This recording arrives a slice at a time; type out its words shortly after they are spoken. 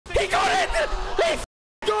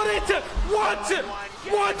What?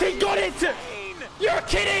 What? He got it! You're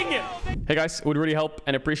kidding! Hey guys, it would really help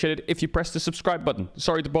and appreciate it if you press the subscribe button.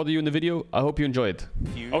 Sorry to bother you in the video. I hope you enjoy it.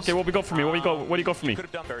 Okay, what we got for me? What do you got for me?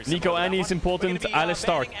 Nico Annie is important.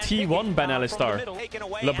 Alistar. T1 ban Alistar.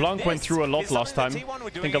 LeBlanc went through a lot last time. I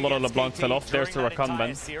think a lot of LeBlanc fell off. There's the Rakan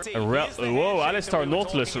ban. Whoa, Alistar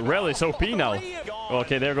Nautilus. Rel is OP now.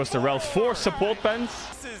 Okay, there goes the Rel. 4 support bans.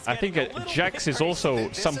 I think Jax is also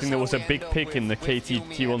something that was a big pick in the KT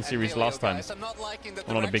T1 series last time.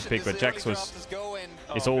 Well, not a big pick, but Jax is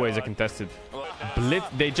always a contested. Blitz,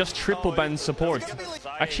 they just triple ban support.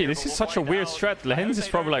 Actually, this is such a weird strat. Lehens is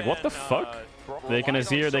probably like, what the fuck? They can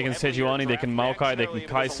Azir, they can Sejuani, they can Maokai, they can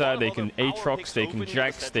Kai'Sa, they can Aatrox, they can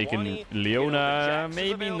Jax, they can Leona.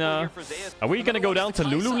 Maybe nah. Are we gonna go down to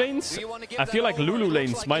Lulu lanes? I feel like Lulu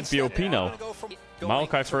lanes might be OP now.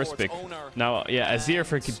 Maokai first pick. Now, yeah, Azir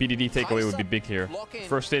for BDD takeaway would be big here.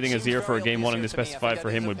 First stating Azir for a game 1 in the specified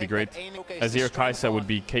for him would be great. Azir Kai'Sa would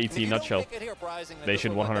be KT nutshell. They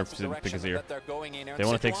should 100% pick Azir. They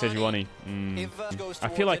want to take Sejuani. I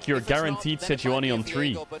feel like you're guaranteed Sejuani on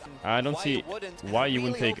 3. I don't see why you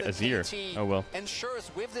wouldn't take Azir. Oh well.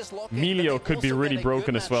 Melio could be really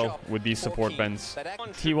broken as well with these support bans.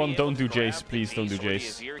 T1, don't do Jace. Please don't do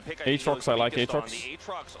Jace. Aatrox, I like Aatrox.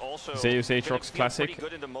 Zeus Aatrox, classic.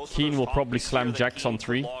 Keen will probably slam Jax on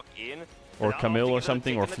 3. Or Camille or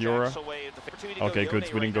something, or Fiora. Okay,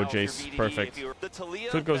 good. We didn't go Jace. Perfect.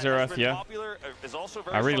 Could go Xerath, yeah.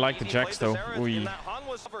 I really like the Jax though.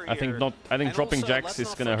 I think dropping Jax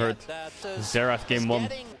is gonna hurt Xerath game 1.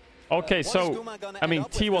 Okay, so, I mean,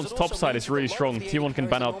 T1's top side is really strong. T1 can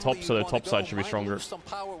ban out top, so the top side should be stronger.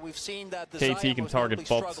 KT can target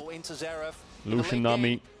bot. Lucian,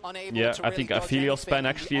 Nami. Yeah, I think Aphelios ban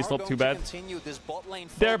actually is not too bad.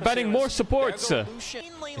 They're banning more supports! Is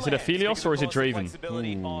it Aphelios or is it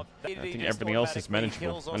Draven? I think everything else is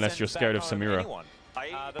manageable, unless you're scared of Samira.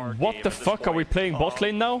 What the fuck? Are we playing bot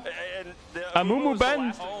lane now? Amumu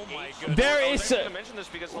ban?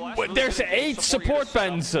 There's 8 support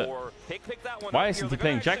bans. Why isn't he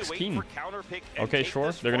playing Jax Keen? Okay,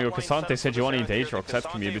 sure. They're gonna go Cassante, Sejuani, into Aatrox. That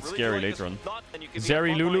can be a bit scary later on.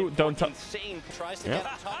 Zeri, Lulu, don't touch. Yeah.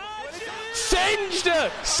 Singed!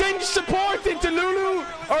 Singed support into Lulu!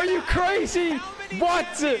 Are you crazy?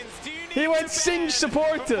 What? He went Singed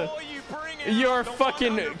support! You're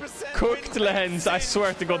fucking cooked, Lehens. I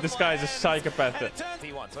swear to God, this guy is a psychopath.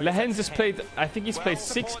 Lehens has played, I think he's played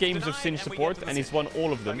 6 games of Singed support and he's won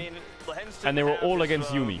all of them. And they were all against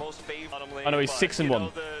Yuumi. I know he's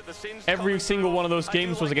 6-1. Every single one of those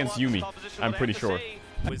games was against Yuumi. I'm pretty sure.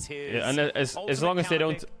 Yeah, and as long as they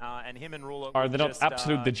don't, are they not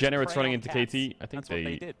absolute degenerates running into KT? I think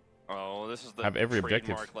they have every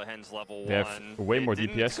objective. They have way more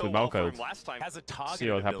DPS with Maokai. See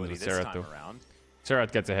what happens with Xerath though.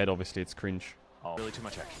 Xerath gets ahead, obviously, it's cringe. Really too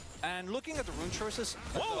much action. And looking at the rune choices.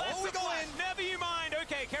 Whoa, that's the plan. Never you mind.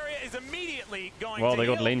 Okay, Carrier is immediately going. Well, they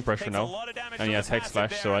got lane pressure now. And he has Hex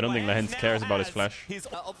Flash, so I don't think Lehens cares about his flash.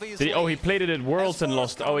 Oh, he played it at Worlds and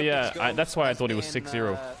lost. Oh, yeah. That's why I thought he was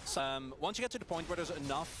 6-0. Once you get to the point where there's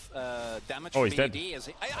enough damage. Oh, he's dead. I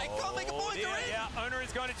can't make a point.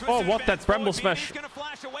 Oh, what? That Bramble Smash.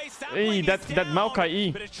 Hey, that Maokai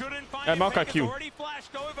E. Maokai Q.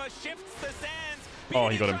 Oh,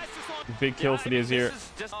 he got him. Big kill for the Azir.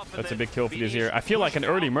 That's a big kill for the Azir. I feel like an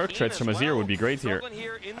early Merc Treads from Azir would be great here.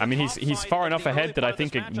 I mean, he's far enough ahead that I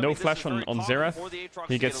think no flash on Xerath.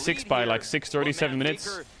 He gets 6 by like 6:37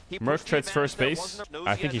 minutes. Merc Treads first base.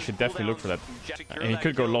 I think he should definitely look for that. And he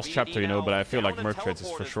could go Lost Chapter, you know, but I feel like Merc Treads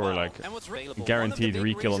is for sure like guaranteed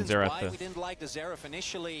re-kill on Xerath.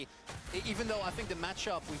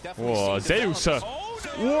 Whoa, Zeus!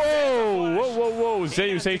 Whoa, whoa, whoa, whoa,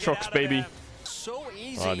 Zeus Aatrox, baby.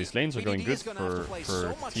 Wow, these lanes are going good for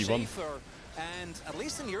T1.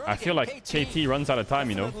 I feel like KT runs out of time,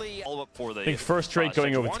 you know. I think first trade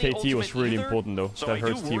going over to KT was really important, though. That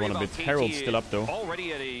hurts T1 a bit. Herald's still up, though.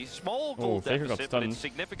 Oh, Faker got stunned.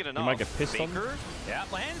 He might get pissed on. Oh, yeah.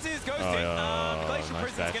 Nice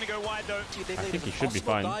dash. I think he should be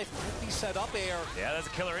fine.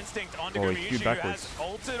 Oh, he queued backwards.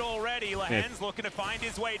 Yeah. He's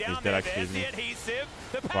dead, actually, isn't he?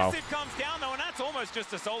 Wow.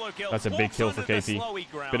 That's a big kill for KT.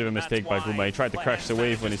 Bit of a mistake by Guma. He tried to crash the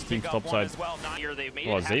wave when his team's topside. Wow,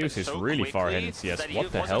 Zeus is really far ahead in CS.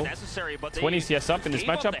 What the hell? 20 CS up in this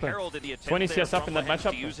matchup? 20 CS up in that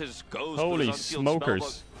matchup? Holy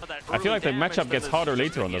smokers. I feel like the matchup gets harder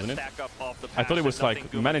later on, doesn't it? I thought it was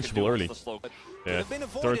like manageable early. Yeah,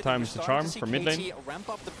 3rd time's the charm for mid lane.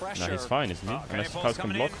 Nah, he's fine, isn't he? Unless the Kaus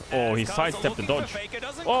can block. Oh, he sidestepped the dodge.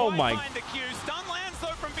 Oh my...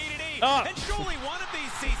 Ah!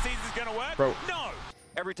 CCs is gonna work. Bro. No.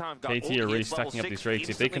 Every time KT are really stacking up these rakes.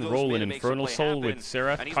 If they can roll an Infernal Soul with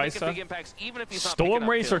Seraph, Kai'Sa, Storm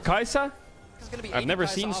Razor Kai'Sa? I've never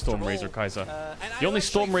seen Storm Razor Kai'Sa. The only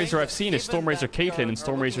Storm Razor I've seen is Storm Razor Caitlyn and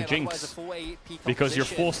Storm Razor Jinx. Because your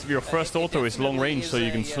first auto is long range, so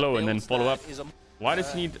you can slow and then follow up. Why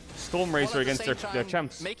does he need Storm Razor against their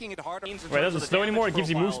champs? Wait, it doesn't slow anymore? It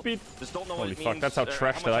gives you move speed? Holy fuck, that's how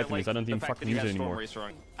trash that item is. I don't even fucking use it anymore.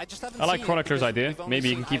 I like Chronicler's idea. Maybe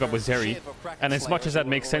he can keep up with Zeri. And as much as that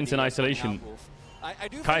makes sense in isolation,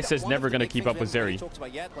 Kai'Sa's never gonna keep up with Zeri.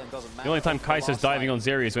 The only time Kai'Sa's diving on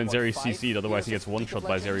Zeri is when Zeri's CC'd, otherwise he gets one-shot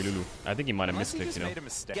by Zeri Lulu. I think he might have misclicked, you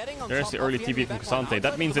know. There's the early TP from K'Sante.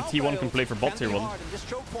 That means that T1 can play for bot tier 1.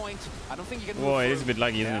 Whoa, it is a bit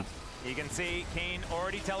laggy, isn't it? You can see Kane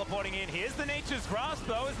already teleporting in. Here's the Nature's Grasp,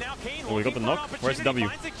 though, is now Kane. Oh, we got the knock. Where's the W?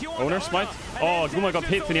 Owner, smite. Oh, Guma got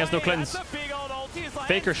hit and he has no cleanse.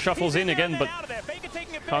 Faker shuffles in again, but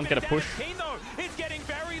can't get a push. I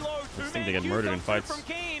think they get murdered in fights.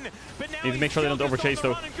 Need to make sure they don't overchase,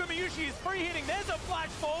 though.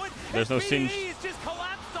 There's no Singe.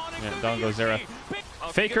 Yeah, down goes Zera.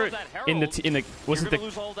 Faker in the wasn't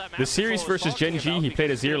the series versus Gen G, he played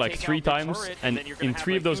Azir like 3 times, and in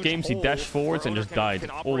 3 of those games he dashed forwards and just died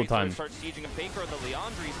all the time.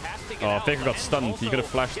 Oh, Faker got stunned. He could have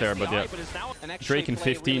flashed there, but yeah. Drake in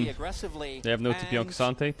 15. They have no TP on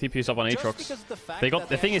K'Sante. TP is up on Aatrox. They got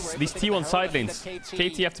the thing is these T1 side lanes.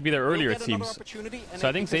 KT have to be there earlier, it seems. So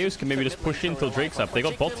I think Zeus can maybe just push in till Drake's up. They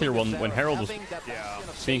got bot tier 1 when Herald was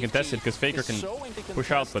being contested because Faker can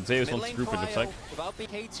push out, but Zeus wants to group it, looks like.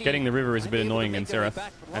 Getting the river is a bit annoying in Seraph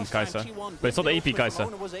and Kai'Sa. But it's not AP Kai'Sa.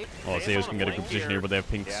 Oh, Zeus can get a good position here, but they have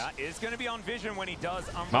pinks.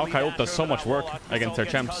 Maokai ult does so much work against their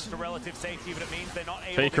champs.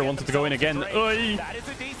 Faker wanted to go in again. Oi!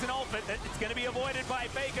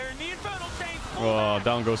 Oh,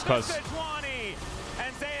 down goes Kuz.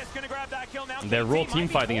 Their raw team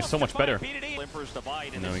fighting is so much better.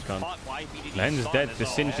 No, he can't. Lens is dead. The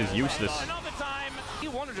Singe is useless.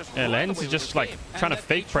 Yeah, Lens is just like trying to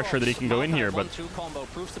fake pressure that he can go in here, but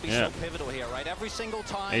yeah.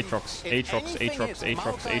 Aatrox, Aatrox, Aatrox,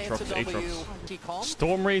 Aatrox, Aatrox, Aatrox.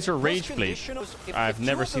 Storm Razor Rage Blade. I've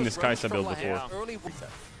never seen this Kai'Sa build before.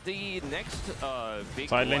 The next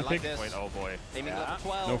side lane pick. Wait, oh boy. Yeah.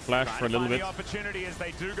 No flash for a little bit. The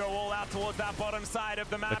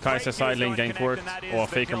Kai'Sa side lane gank worked. Oh,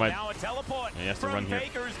 Faker might. Yeah, he has to run here.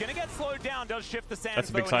 That's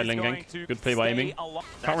a big side lane gank. Good play by aiming.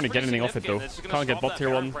 Can't really get anything off it though. Can't get bot tier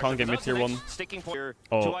 1. Can't get mid tier 1.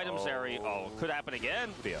 Oh, could happen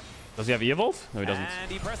again. Does he have E-Evolve? No, he doesn't.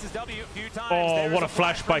 Oh, what a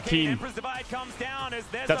flash by Keen.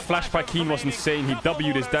 That flash by Keen was insane. He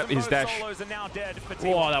W'd his dash.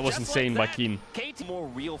 Oh, that was insane by Keen.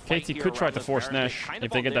 KT could try to force Nash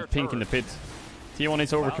if they get that pink in the pit. T1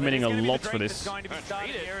 is overcommitting a lot for this.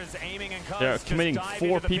 They're committing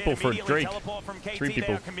 4 people for Drake. 3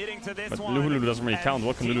 people. But Lulu doesn't really count.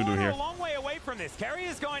 What can Lulu do here?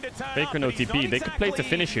 Faker no TP. They could play to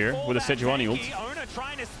finish here with a Sejuani ult.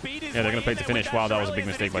 Yeah, they're gonna play to finish. Wow, that was a big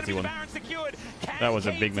mistake by T1. That was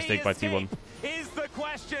a big mistake by T1.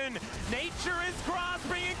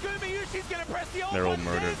 They're all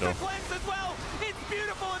murdered though.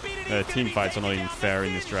 Team fights are not even fair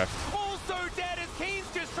in this draft.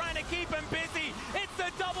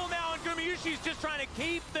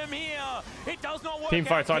 Team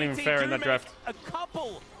fights aren't even fair in that draft.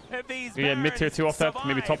 We had mid tier 2 off that,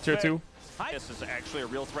 maybe top tier 2. This is actually a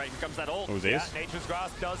real threat. Here comes that ult. Oh, yeah, Nature's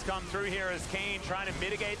Grasp does come through here as Kane trying to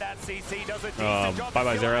mitigate that CC. Does a decent job.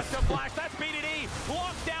 Bye-bye, Zerath. That's BDD.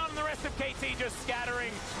 Locked down and the rest of KT just scattering.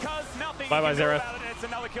 Cuz nothing. Bye-bye, Zerath. It's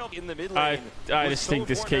another kill in the mid lane. I just think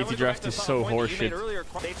this KT draft is so horseshit.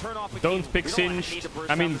 Don't pick Singe.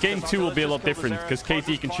 I mean, game 2 will be a lot different because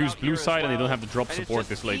KT can choose blue side and they don't have the drop support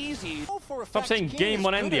this late. Stop saying game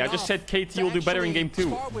 1 Andy. I just said KT will do better in game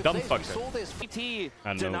 2. Dumb fuck.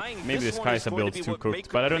 I don't know. Maybe this Kai'Sa build's too cooked,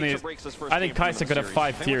 but I don't think. I think Kai'Sa could have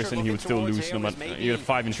 5 tiers and he would still lose. No matter, you have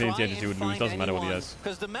 5 Infinity Edges, he would lose. Doesn't matter what he has.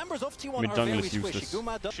 Mid jungle is useless.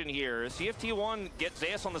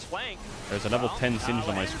 There's a level 10 Singe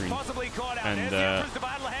on my screen, and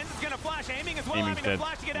aiming's dead.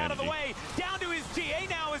 Down to his GA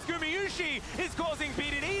now as Gumayushi is causing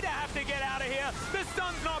BDD to have to get out of here. The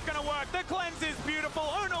stun's not going to work. The cleanse is beautiful.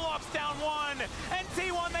 Owner locks down 1, and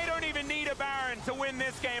T1 they don't even need a Baron to win in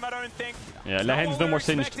this game, I don't think. Yeah, Lehen's no more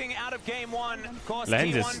singed. Out of game one.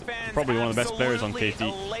 Lehen is probably one of the best players on KT.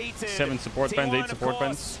 7 support bands, 8 support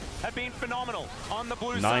bands. Have been phenomenal on the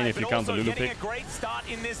blue 9 side, if you count the Lulu pick. A great start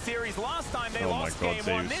in this series. Last time they lost game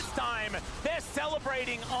one. This time they're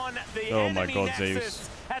celebrating on the enemy nexus.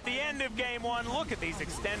 At the end of game one, look at these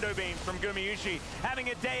extendo beams from Gumayusi having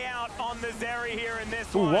a day out on the Zeri here in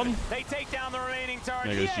this one. They take down the remaining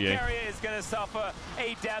turret. Carrier is going to suffer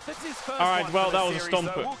a death. It's his first. All right, well, that was a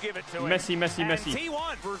stomp. Messy.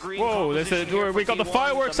 Whoa, we got the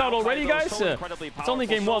fireworks out already, guys. It's only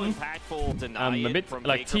game one. I'm a bit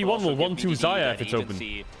like T1 will 1-2 Xayah if it's open.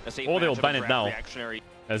 Or they'll ban it now.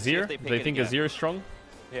 Azir? They think Azir is strong?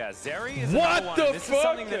 Yeah, Zeri is what the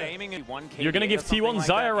fuck? You're gonna give T1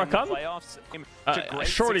 Xayah Rakan?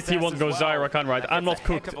 Surely T1 goes Xayah Rakan, right? I'm not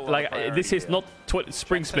cooked. Like, this is not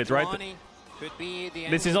spring split, right?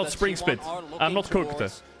 This is not spring split. I'm not cooked.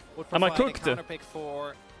 Am I cooked?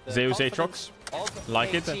 Zeus Aatrox.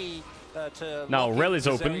 Like it. Now, Rel is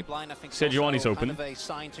open. Sejuani is open.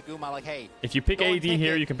 If you pick AD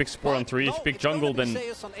here, you can pick support on 3. If you pick jungle, then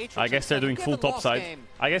I guess they're doing full top side.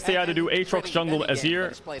 I guess they either do Aatrox jungle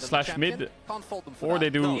Azir / mid, or they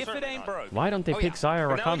do... Why don't they pick Xayah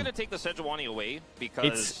Rakan?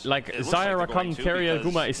 It's like Xayah Rakan, Carrier,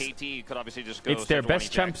 Guma is... It's their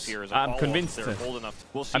best champs. I'm convinced.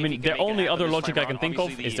 I mean, the only other logic I can think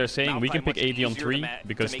of is they're saying we can pick AD on 3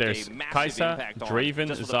 because there's Kai'Sa,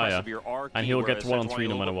 Draven, Xayah. And he'll get 1 on 3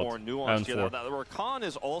 no matter what. And 4.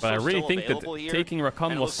 But I really think that taking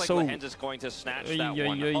Rakan was so...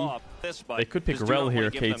 They could pick Rel here,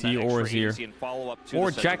 KT, or Azir. Or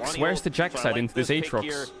Jax. Where's the Jax side into this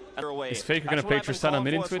Aatrox? Is Faker gonna play Tristana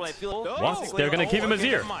mid into it? What? They're gonna keep him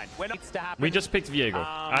Azir. We just picked Viego.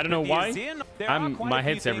 I don't know why. My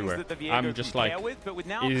head's everywhere. I'm just like,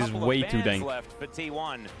 it is way too dank.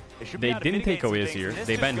 They didn't take away Azir.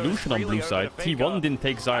 They banned Lucian on blue side. T1 didn't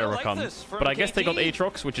take Xayah Rakan. But I guess they got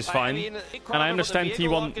Aatrox, which is fine. And I understand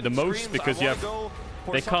T1 the most because you have...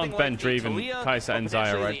 They can't ban Draven, Kai'Sa, and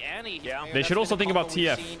Xayah, right? They should also think about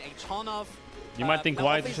TF. You might think,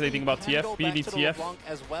 why should they think about TF? BD TF?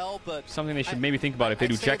 Something they should maybe think about if they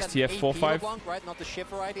do Jax TF 4-5.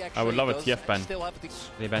 I would love a TF ban.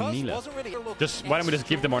 They ban Mila. Just, why don't we just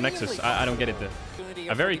give them our Nexus? I don't get it.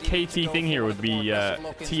 A very KT thing here would be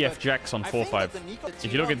TF Jax on 4-5.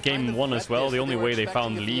 If you look at game 1 as well, the only way they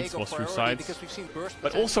found leads was through sides.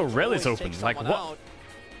 But also Rel is open. Like, what?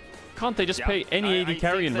 Can't they just pay any AD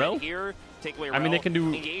carry in Rel? I mean, they can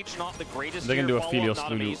do a Philios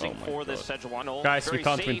Lulu. Oh my god. Guys, we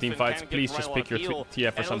can't win team fights. Please just pick your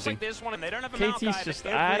TF or something. KT's just...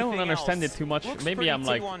 I don't understand it too much. Maybe I'm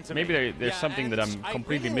like... Maybe there's something that I'm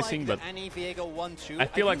completely missing, but... I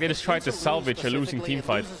feel like they just tried to salvage a losing team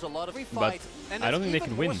fight. But I don't think they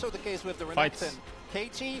can win fights.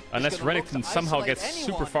 Unless Renekton somehow gets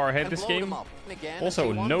super far ahead this game.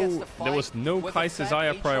 Also, there was no Kai'Sa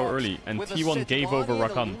Xayah prio early, and T1 gave over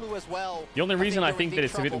Rakan. The only reason I think that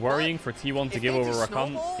it's a bit worrying for T1 to give over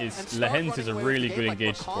Rakan is Lehens is a really good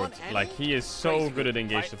engaged support. Like, he is so good at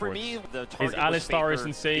engaged support. His Alistar is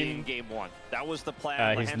insane. His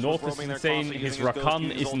North is insane. His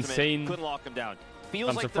Rakan is insane.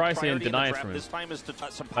 I'm surprised they didn't deny it from him.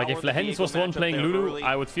 Like, if Lehens was the one playing Lulu,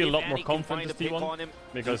 I would feel a lot more confident as T1.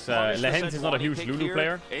 Because Lehens is not a huge Lulu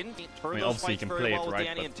player. I mean, obviously he can play it, right?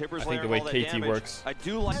 But I think the way KT works...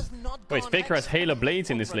 Wait, Faker has Halo Blades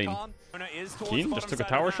in this lane. Keen just took a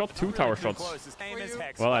tower shot? 2 tower shots.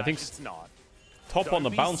 Well, I think... Top on the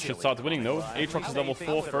bounce should start winning, though. Aatrox is level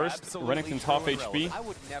 4 first. Renekton's half HP.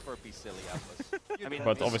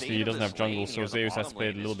 But obviously he doesn't have jungle, so Zeus has to play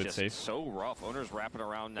it a little bit safe. There's no...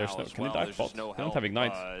 Can they dive bot? They don't have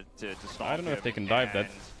Ignite. I don't know if they can dive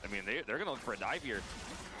that.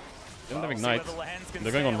 They don't have Ignite.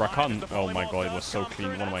 They're going on Rakan. Oh my god, it was so clean.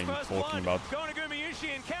 What am I even talking about?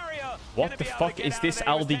 What the fuck is this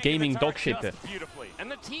Aldi gaming dog shit?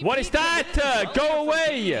 What is that? Go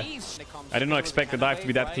away! I did not expect the dive to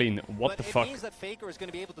be that clean. What the fuck?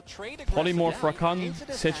 Polymorph Rakan,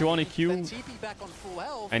 Sejuani Q,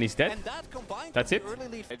 and he's dead? That's it?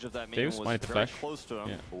 Zeus, I need to flash.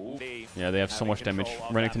 Yeah, they have so much damage.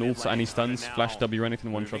 Renekton ults and he stuns. Flash W,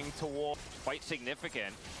 Renekton one shot. Quite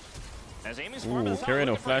significant. Ooh, Carrier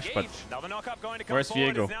no flash, but where's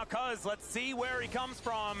Viego? Let's see where he comes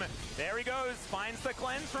from. There he goes, finds the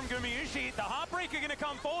cleanse from Gumayusi. The Heartbreaker gonna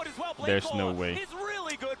come forward as well. There's no way. It's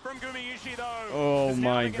really good from Gumayusi though. Oh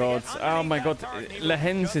my god. Oh my god.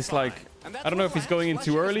 Lehens is like... I don't know if he's going in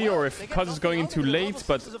too early or if Kuz is going in too late,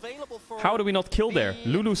 but how do we not kill there?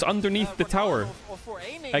 Lulu's underneath the tower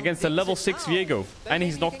against a level 6 Viego, and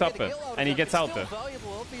he's knocked up and he gets out there.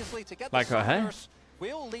 Like, huh?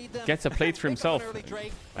 gets a plate for himself.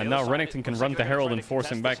 And now Renekton can run to Herald and force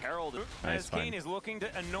him back. Nice, Keen is looking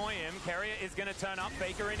to annoy him. Carrier is going to turn up.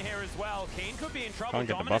 Faker in here as well. Keen could be in trouble. Can't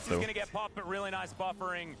get the buff, though. Is going to get popped, but really nice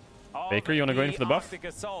buffering. Baker, you want to go in for the buff?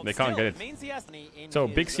 They can't get it. So,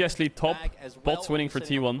 big CS lead top. Bots winning for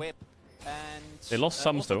T1. They lost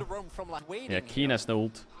Sums, though. Yeah, Keen has no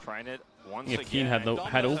ult. Yeah, Keen had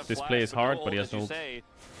ult. This play is hard, but he has no ult.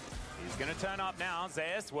 He's going to turn up now.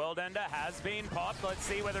 Zeus, World Ender has been popped. Let's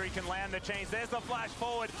see whether he can land the chains. There's the flash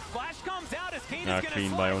forward. Flash comes out as Keen is going to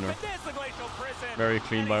clean by owner. Very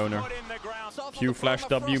clean by owner. Q flash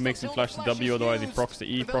W makes him flash the W, otherwise he procs the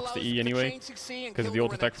E. Procs the E anyway. Because of the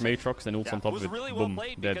auto attack from Aatrox, then ults on top of it. Boom.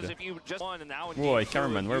 Dead. Whoa,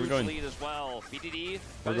 cameraman, where are we going?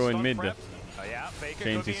 We're going mid.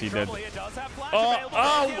 Chain CC dead.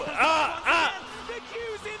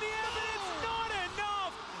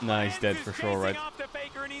 Nice, dead for sure, right?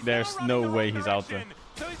 There's no way he's out there.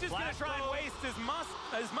 So he's just going to try and waste as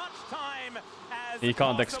much time as he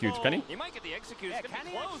can't execute, can he? He might get the execute. Yeah, can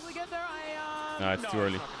he actually get there? Nah, it's too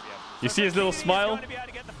early. You see his little smile?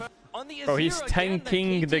 Bro, he's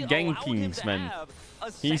tanking the gankings, man.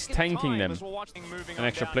 He's tanking them. An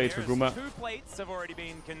extra plate for Guma.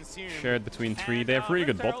 Shared between 3. They have really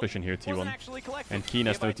good bot vision here, T1. And Keen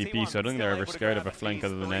has no TP, so I don't think they're ever scared of a flank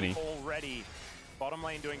other than any. Bottom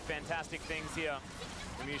lane doing fantastic things here.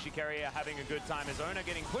 Gumayusi Carrier having a good time. His owner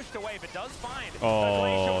getting pushed away, but does find.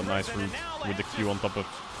 Oh, nice route with the Q on top of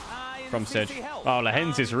from Sedge. Oh,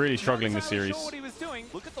 Lehens is really struggling this series.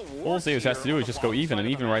 All Zeus has to do is just go even, and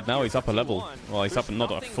even right now he's up a level. Well, he's up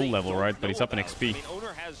not a full level, right? But he's up in XP.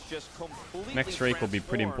 Next Drake will be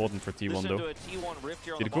pretty important for T1 though.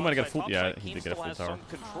 Did Guma get a full? Yeah, he did get a full tower.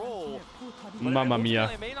 Mamma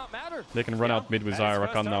mia. They can run out mid with Xayah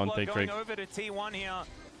Rakan now and take Drake.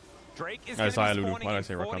 Drake is Lulu. Why did I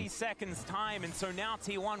say 40 seconds time, and so now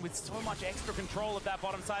T1 with so much extra control of that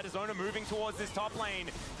bottom side. His owner moving towards this top lane.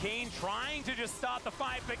 Keen trying to just start the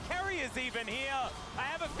fight, but Carrier's even here. I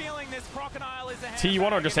have a feeling this Crocodile is ahead.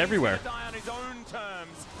 T1 are just everywhere. On his own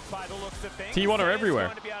terms, by the looks of things. T1 are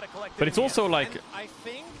everywhere. But it's also like, I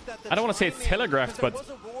don't want to say it's telegraphed, but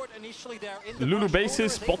Lulu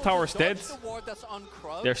bases, bot tower's dead.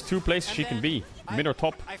 There's 2 places she can be, mid or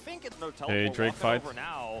top. Hey, Drake fight.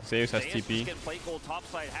 Zeus has TP.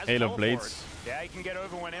 Halo Blades. Yeah, he can get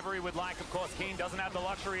over whenever he would like. Of course, Keen doesn't have the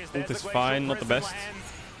luxury. Ult is fine, not the best.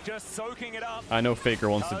 Just soaking it up. I know Faker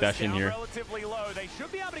wants to dash in here.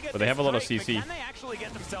 But they have a lot of CC.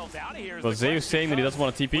 But Zeus saying that he doesn't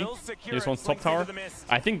want a TP. He just wants top tower.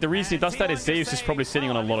 I think the reason he does that is Zeus is probably sitting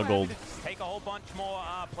on a lot of gold.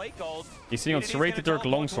 He's sitting on Serrated Dirk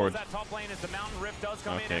Longsword.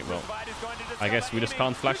 Okay, well, I guess we just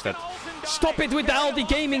can't flash that. Stop it with the Aldi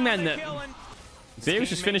Gaming, man!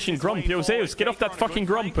 Zeus is finishing Grump. Yo, Zeus, get off that fucking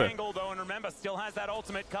Grump. Still has that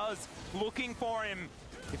ultimate cuz looking for him.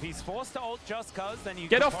 If he's forced to ult just cuz, then you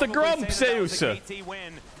get off the Grump, Zeus! Okay,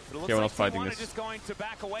 we're not fighting this.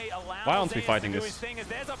 Why aren't we fighting this?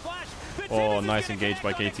 Oh, nice engage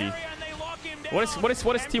by KT. What is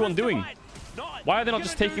T1 doing? Why are they not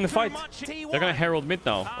just taking the fight? They're gonna Herald mid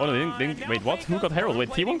now. Oh no, they didn't. Wait, what? Who got Herald? Wait,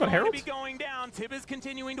 T1 got Herald?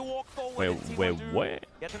 Wait, what?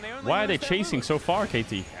 Why are they chasing so far,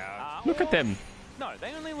 KT? Look at them. No,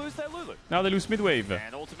 they only lose their Lulu. Now they lose mid wave.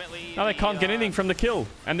 Now they can't get anything from the kill.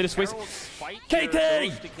 And they just waste. KT!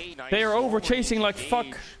 They are over chasing like fuck.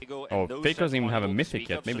 Oh, Faker doesn't even have a mythic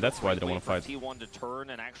yet. Maybe that's why they don't want to fight.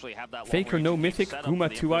 Faker no mythic,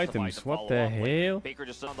 Guma 2 items. What the hell?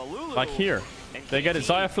 Like here. They get a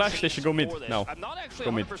Xayah flash, they should go mid. Now.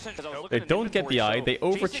 Go mid. They don't get the eye, they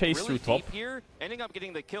over chase through top.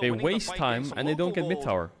 They waste time and they don't get mid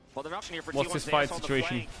tower. What's this fight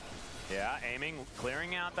situation? Yeah, aiming,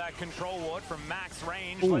 clearing out that control ward from max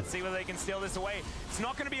range. Ooh. Let's see whether they can steal this away. It's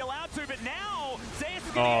not going to be allowed to, but now Zeus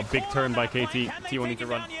is going to big turn by KT. T1 need to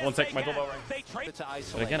run. Yes, 1 sec, my double.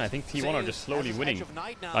 But again, I think T1 are just slowly winning.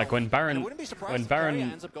 Like when Baron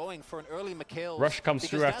Rush comes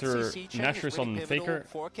through after Nashor's on Faker,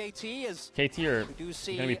 KT are going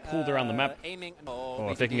to be pulled around the map. Oh,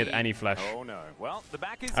 if they can get any flash.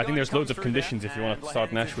 I think there's loads of conditions if you want to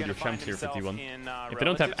start Nash with your champs here for T1. If they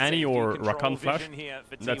don't have any or Rakan flash,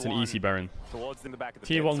 that's an easy Baron.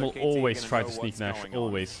 T1 will always try to sneak Nash,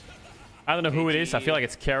 always. I don't know who it is, I feel like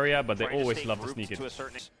it's Carrier, but they always love to sneak it.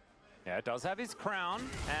 Yeah, it does have his crown,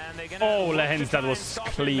 and they're gonna oh, Lehens, that was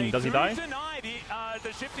clean. Does he die?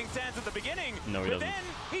 The shifting sands at the beginning, no, he doesn't. Then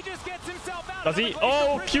he just gets himself out. Does he?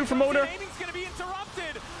 Oh, Q from Motor.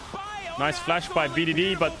 Nice flash by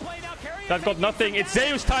BDD, but that got nothing. It's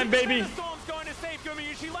Zeus time, baby.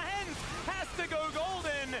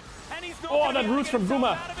 Oh, that roots from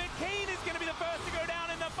Guma.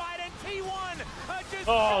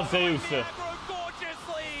 Oh, Zeus.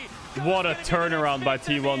 What a turnaround by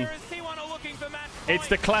T1. It's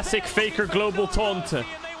the classic Faker global taunt.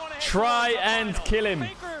 Try and kill him.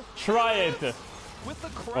 Try it.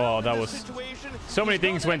 Oh, that was... So many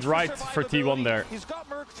things went right for T1 there.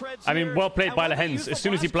 I mean, well played by the Hens. As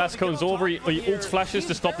soon as he blast cones over, he ult flashes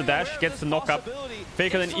to stop the dash, gets the knock up.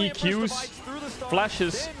 Faker then EQs,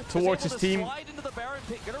 flashes towards his team.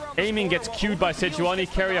 Aiming gets queued by Sejuani.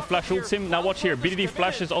 Keria flash ults him. Now watch here. BDD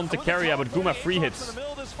flashes onto Keria, but Guma free hits.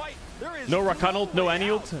 No Rakan ult, no Annie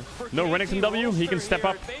ult, no Renekton W. He can step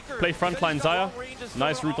up, play frontline Xayah.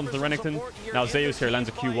 Nice route onto the Renekton. Now Zeus here lands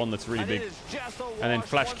a Q1 that's really big. And then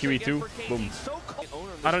flash QE2. Boom.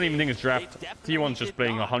 I don't even think it's draft. T1's just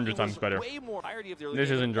playing 100 times better. This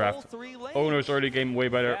isn't draft. Owner's early game way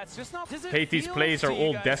better. KT's plays are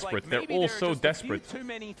all desperate. They're all so desperate.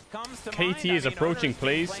 KT is approaching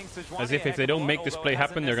plays as if they don't make this play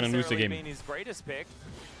happen, they're going to lose the game.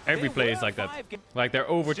 Every play is like that. Like they're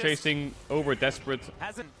over chasing, over desperate.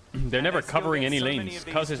 They're never covering any lanes.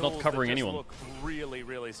 Cuz is not covering anyone.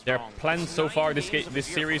 Their plan so far this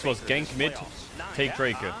series was gank mid, take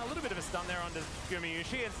Drake.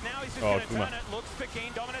 Oh, Kuma.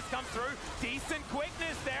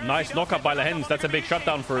 Nice knockup by the Hens. That's a big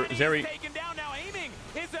shutdown for Zeri.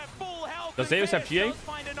 Does Zeus have GA?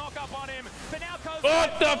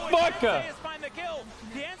 What the fuck? The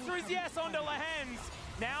answer is yes on the Hens.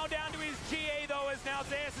 Now down to his GA though, as now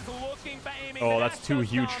Zeus is looking for aiming. Oh, that's two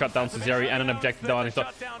huge shutdowns to Zeri and an objective down his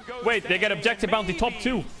top. Wait, they get objective bounty top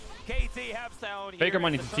 2. Faker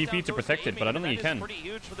might need to TP to protect it, but I don't think he can.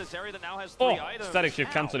 Oh, static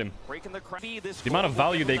shift cancelled him. The amount of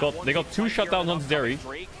value they got 2 shutdowns on Zeri,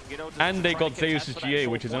 and they got Zeus' GA,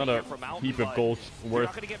 which is another heap of gold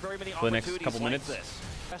worth for the next couple minutes.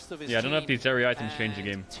 Yeah, I don't know if these Zeri items change the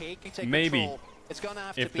game. Maybe.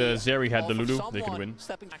 If the Zeri had the Lulu, they could win.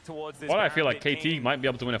 Well, I feel like KT might be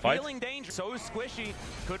able to win a fight.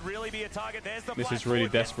 This is really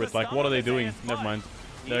desperate. Like, what are they doing? Never mind.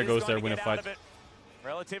 There goes their win a fight.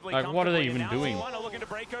 Like, what are they even doing?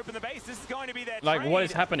 Like, what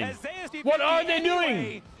is happening? What are they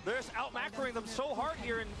doing? What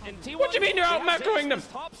do you mean they're out macroing them?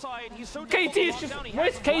 KT is just... What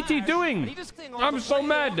is KT doing? I'm so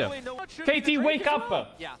mad. KT, wake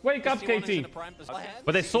up. Wake up, KT.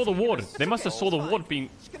 But they saw the ward. They must have saw the ward being...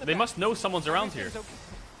 They must know someone's around here.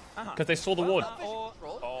 Because they saw the ward.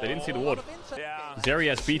 They didn't see the ward. Zeri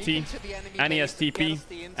has BT. Annie has TP.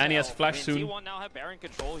 Annie has flash soon.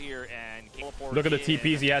 Look at the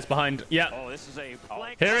TPs he has behind. Yeah.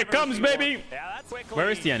 Here it comes, baby. Where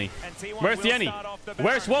is the Annie? Where's the Annie?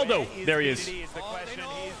 Where's Waldo? There he is.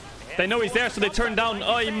 They know he's there, so they turn down.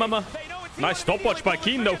 Oh, mama. Nice stopwatch by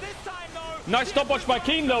Keen, though. Nice stopwatch by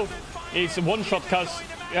Keen, though. He's one-shot, cuz.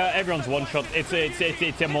 Everyone's one-shot. It's a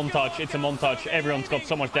montage. It's a montage. Everyone's got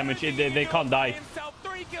so much damage. They can't die.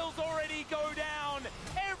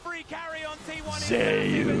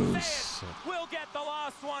 Zeus.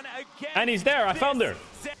 And he's there. I found her.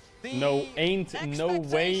 No, ain't no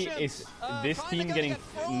way is this team getting...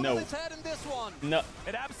 No. No.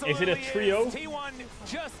 Is it a trio?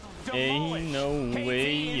 Ain't no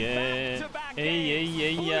way, yeah.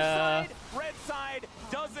 Yeah. Red side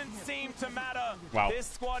doesn't seem to matter. Wow. This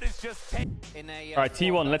squad is just... Alright,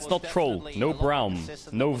 T1, let's not troll. No Brown.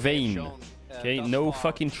 No Vayne. Okay, no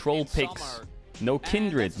fucking troll picks. No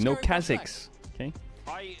Kindred. No Kazakhs. Okay?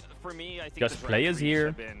 Just play as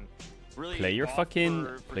here. Play your fucking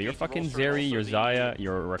Zeri, your Xayah,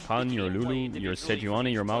 your Rakan, your Lulu, your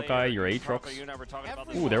Sejuani, your Maokai, your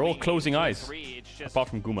Aatrox. Ooh, they're all closing eyes. Apart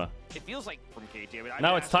from Guma.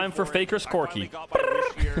 Now it's time for Faker's Corky.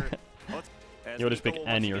 He'll just pick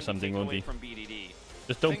Annie or something, won't he?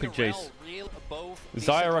 Just don't pick Jace.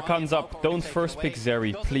 Xayah Rakan's up. Don't first pick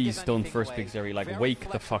Zeri. Please don't first pick Zeri. Like,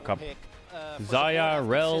 wake the fuck up. Xayah,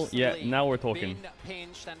 Rel. Yeah, now we're talking.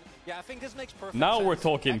 Now we're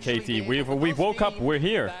talking, KT. We woke up. We're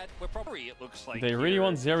here. They really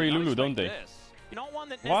want Zeri Lulu, don't they?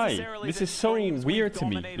 Why? This is so weird to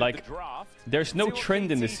me. Like, there's no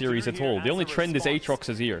trend in this series at all. The only trend is Aatrox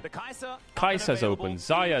is here. Kai'Sa's open.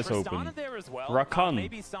 Xayah's open. Rakan.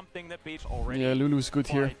 Yeah, Lulu's good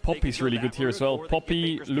here. Poppy's really good here as well.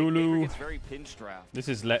 Poppy, Lulu. This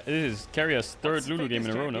is Keria's third Lulu game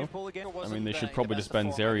in a row, no? I mean, they should probably just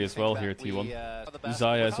ban Zeri as well here, T1.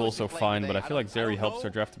 Xayah is also fine, but I feel like Zeri helps her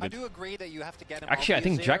draft a bit. Actually, I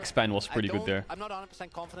think Jack's ban was pretty good there. I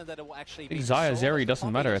think Xayah's Zeri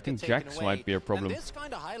doesn't matter. I think Jax might be a problem.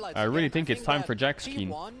 I really think it's time for Jax, Keen.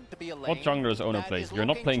 What jungler does Ono play? You're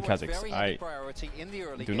not playing Kha'Zix. I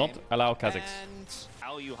do not allow Kha'Zix.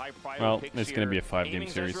 Well, it's going to be a 5-game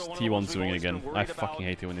series. T1's doing it again. I fucking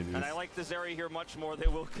hate it when they do this.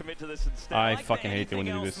 I fucking hate it when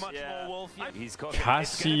they do this.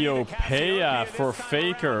 Cassiopeia for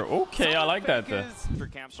Faker. Okay, I like that.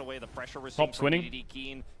 Top's winning.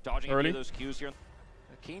 Early.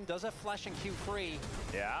 Keen does have flash in Q3.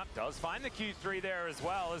 Yeah, does find the Q3 there as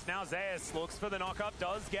well, as now Zeus looks for the knock-up,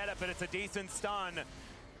 does get it, but it's a decent stun.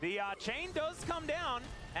 The chain does come down,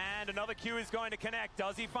 and another Q is going to connect.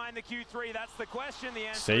 Does he find the Q3? That's the question. The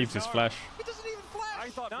answer saves his flash. He doesn't even flash. I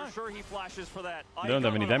thought for sure he flashes for that. They don't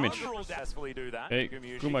have any damage. Hey,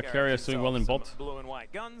 Guma carrier is doing well in bot. Blue and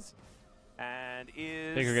white guns. And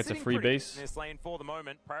Faker gets a free base.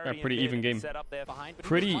 Yeah, pretty even game.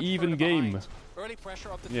 Pretty even game.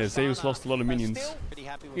 Yeah, Zeus lost a lot of minions.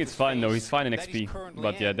 It's fine though, he's fine in XP.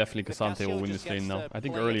 But yeah, definitely K'Sante will win this lane now. I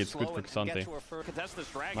think early it's good for K'Sante.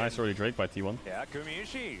 Nice early Drake by T1. Yeah,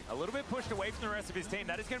 Gumayushi a little bit pushed away from the rest of his team.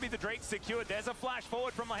 That is going to be the Drake secured. There's a flash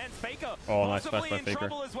forward from Lahen's Faker. Oh, nice flash by Faker.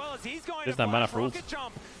 There's that mana for ult.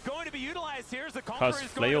 Cuz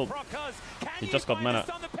flailed. He just got mana.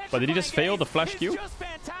 But did he just fail the flash Q?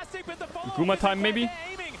 Guma time maybe?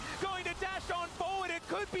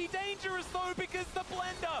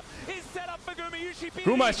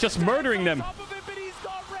 Guma is just murdering them.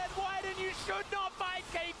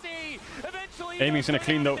 Aiming's gonna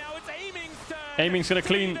clean though. Aiming's gonna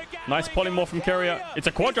clean. Nice polymorph from Carrier. It's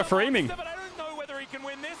a quadra for aiming.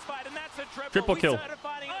 Triple kill.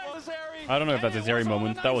 I don't know if that's a Zeri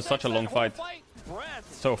moment. That was such a long fight.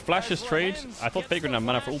 So flashes trade. I thought Faker didn't have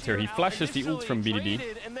mana for ult here. He flashes the ult from BDD.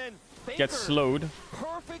 Gets slowed.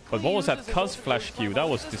 But what was that Cuz flash Q? That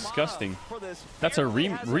was disgusting. That's a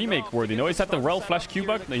remake worthy. No, is that the Rel flash Q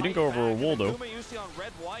bug? No, he didn't go over a wall though.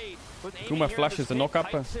 Guma flashes the knock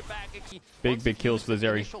up. Big kills for the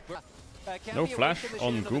Zeri. No flash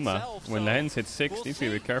on Guma. When Lahen's hit 6, needs to be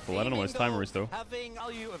a bit careful. I don't know what his timer is though.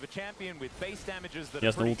 He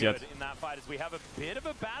has no ult yet.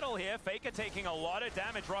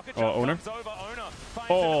 Oh, Owner.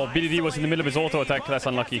 Oh, BDD was in the middle of his auto attack. That's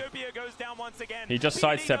unlucky. He just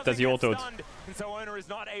sidestepped as he autoed.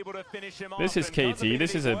 This is KT.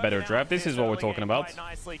 This is a better draft. This is what we're talking about.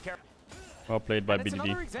 Well played by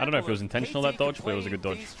BDD. I don't know if it was intentional, that dodge, but it was a good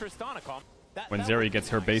dodge. When Zeri gets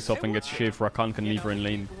her base off and gets Shiv, Rakan can leave her in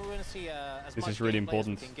lane. This is really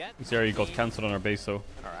important. Zeri got cancelled on her base though.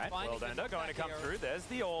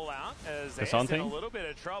 K'Sante?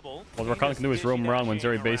 What Rakan can do is roam around. When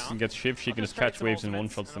Zeri base and gets Shiv, she can just catch waves and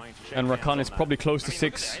one-shots them. And Rakan is probably close to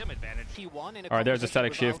 6. Alright, there's a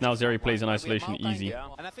static shift. Now Zeri plays in isolation easy.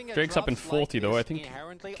 Drake's up in 40 though. I think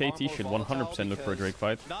KT should 100% look for a Drake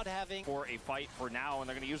fight. For a fight for now, and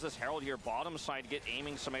they're going to use this Herald here bottom side to get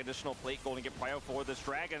aiming some additional plate gold and get prio for this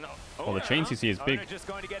dragon. Oh, the chain CC is big.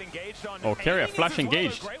 Oh, Carrier flash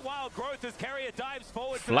engaged.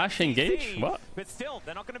 Flash engage? What? But still,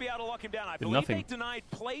 they're not going to be able to lock him down. I believe nothing. They denied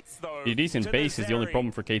plates though. BDD's in base is the only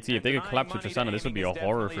problem for KT. If they could collapse with Tristana, this would be a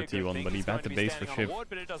horror for T1, but he had the base for Shiv.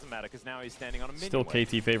 Still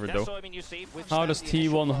KT favored though. How does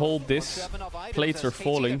T1 hold this? Plates are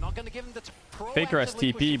falling. Faker has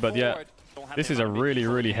TP, but yeah, this is a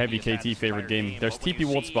really heavy KT favorite game. There's TP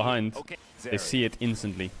wards behind. They see it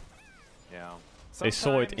instantly. They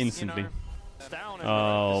saw it instantly.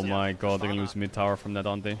 Oh my god, they're gonna lose mid tower from that,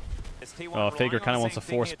 aren't they? Faker kind of wants a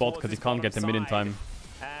 4 spot because he can't get the mid in time.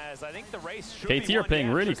 KT are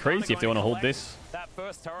playing really crazy if they want to hold this.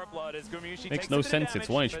 Makes no sense, it's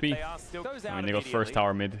 1 HP. I mean, they got first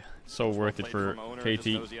tower mid. So worth it for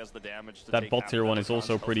KT. That bot tier 1 is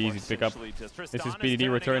also pretty easy to pick up. This is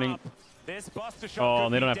BDD returning. Oh,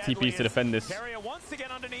 they don't have TPs to defend this.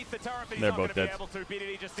 They're both dead.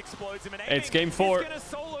 It's game 4.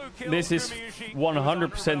 This is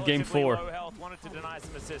 100% game 4.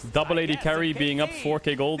 Double AD carry being up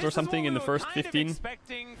 4k gold or something in the first 15.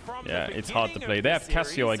 Yeah, it's hard to play. They have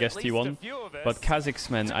Cassio, I guess, T1. But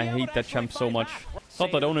Kha'Zix, man, I hate that champ so much. It's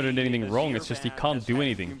not that Ono did anything wrong, it's just he can't do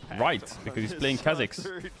anything right because he's playing Kha'Zix.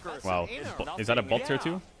 Wow. Is that a bot tier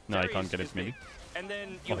 2? No, he can't get it, maybe.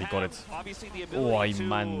 Oh, he got it. Oh,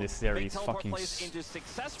 man, this Zeri is fucking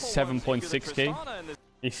 7.6k.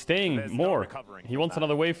 He's staying more. He wants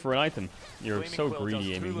another wave for an item. You're so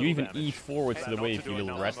greedy, aiming. You even E forwards to the wave, you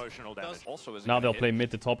little rat. Now they'll play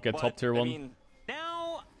mid to top, get top tier 1.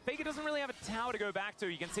 Now, Faker doesn't really have a tower to go back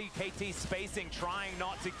to. You can see KT spacing, trying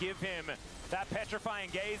not to give him that petrifying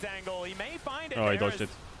gaze angle. He may find it. Oh, he dodged it.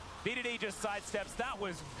 BDD just sidesteps. That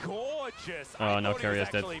was gorgeous. Oh, now Carrier's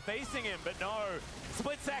dead. Facing him, but no.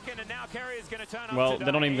 Split second, and now Carrier's going to turn up. Well,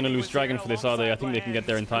 they're not even going to lose Dragon for this, are they? I think they can get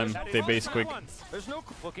there in time. They base quick.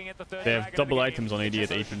 They have double items on AD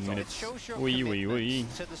at 18 minutes. Wee, wee, wee.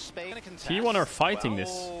 T1 are fighting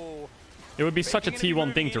this. It would be such a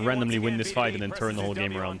T1 thing to randomly win this fight and then turn the whole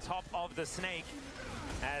game around.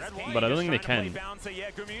 But I don't think they can.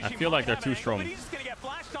 I feel like they're too strong.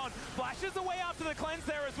 Flashes away after the cleanse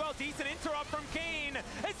there as well. Decent interrupt from Keen.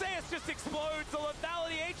 Zeus just explodes. The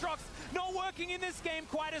lethality Aatrox not working in this game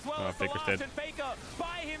quite as well as Faker's dead. Faker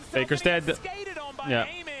by himself. Faker's dead. Yeah.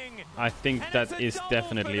 Aiming. I think that is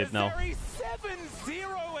definitely it now. Maybe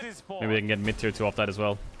they can get mid-tier 2 off that as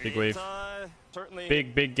well. Big wave.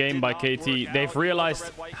 Big game by KT. They've realized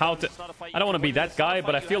how to... I don't want to be that guy,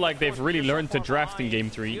 but I feel like they've really learned to draft in Game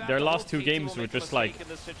 3. Their last 2 games were just like...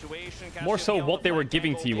 more so what they were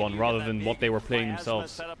giving T1 rather than what they were playing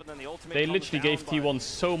themselves. They literally gave T1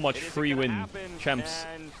 so much free win champs.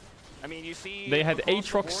 They had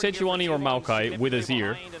Aatrox, Sejuani or Maokai with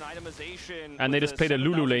Azir. And they just played a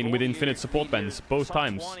Lulu lane with infinite support bans both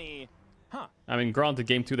times. I mean, granted,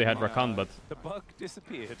 Game 2 they had Rakan, but... the bug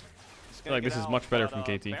disappeared. I feel like this is much better from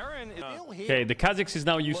KT. Okay, the Kha'Zix is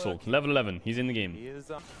now useful. Level 11. He's in the game.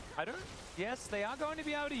 Yes, they are going to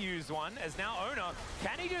be able to use one as now owner.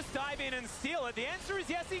 Can he just dive in and steal it? The answer is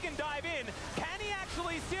yes, he can dive in. Can he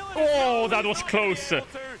actually steal it? Oh, that was close.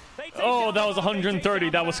 Oh, that was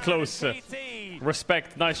 130. That was close.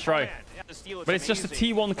 Respect. Nice try. But it's just a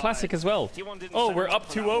T1 classic as well. Oh, we're up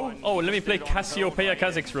 2-0. Oh, let me play Cassiopeia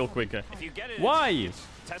Kha'Zix real quick. Why?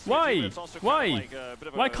 Why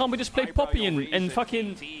can't we just play Poppy and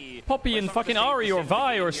fucking Ari or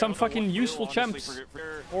Vi or some fucking useful champs?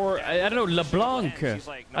 Or, I don't know, LeBlanc.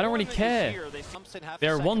 I don't really care.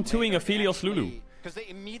 They're 1-2ing Aphelios Lulu.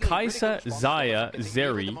 Kai'Sa, Xayah,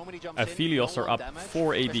 Zeri, Aphelios are up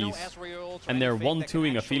 4 ADs. And they're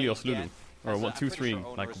 1-2ing Aphelios Lulu. Or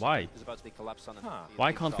 1-2-3ing. Like, why?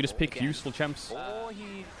 Why can't we just pick useful champs?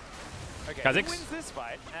 Kha'Zix wins this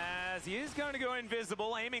fight as he is going to go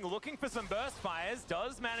invisible, aiming, looking for some burst fires.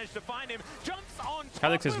 Does manage to find him. Jumps on.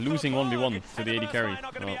 Kha'Zix is losing 1v1 to the AD carry. Oh,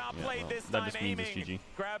 yeah, well, that just means it's GG.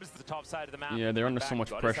 Grabs the top side of the map. Yeah, they're under so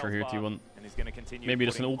much pressure here, T1. Maybe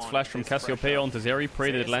just an ult flash from Cassiopeia onto Zeri.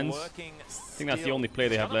 Pray that it lands. I think that's the only play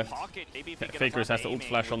they have left. Fakers has the ult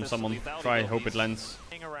flash on someone. Try, hope it lands.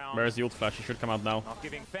 Where's the ult flash? He should come out now.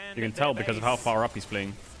 You can tell because of how far up he's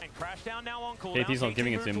playing. KT's not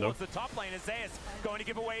giving it to him though. The top lane is Zeus going to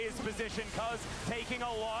give away his position because taking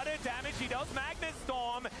a lot of damage. He does Magnet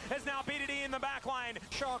Storm as now BDD in the back line.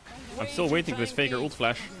 Shock. I'm still waiting for this Faker ult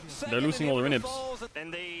flash. They're losing all their inhibs.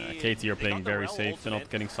 KT are playing very safe. They're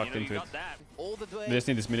not getting sucked into it. They just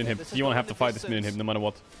need this mid inhib. You want to have to fight this mid inhib no matter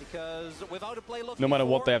what. No matter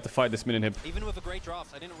what, they have to fight this mid inhib.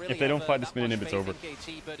 If they don't fight this mid inhib, it's over.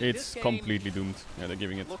 It's completely doomed. Yeah, they're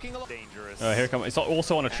giving it. Here comes. It's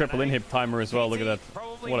also on a triple inhib timer as well. Look at that.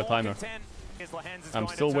 What a timer. I'm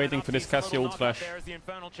still waiting for this Cassio ult flash. I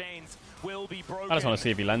just want to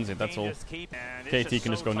see if he lands it, that's all. KT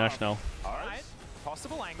can just go Nash now.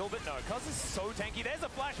 Possible angle, but no, Cuz is so tanky. There's a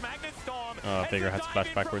flash Magnet Storm. Faker has to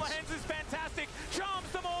flash backwards. Is fantastic.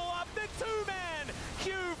 Charms them all up. The 2-man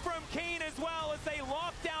Q from Keen as well as they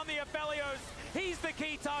lock down the Aphelios. He's the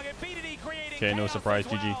key target. BDD creating. Okay, no surprise,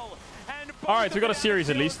 well. GG. Alright, so we got a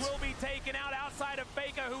series at least. Will be taken out outside of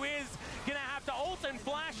Faker, who is gonna have to ult and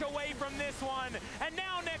flash away from this one. And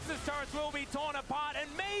now Nexus turrets will be torn apart, and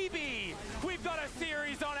maybe we've got a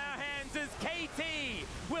series on our hands as KT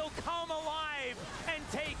will come alive and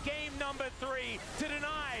take game number 3 to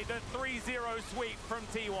deny the 3-0 sweep from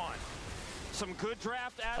T1. Some good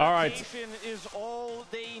draft adaptation is all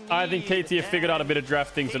they need. I think KT have figured out a bit of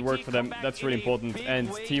draft things that work for them. That's really important. And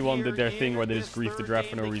T1 did their thing where they just griefed the draft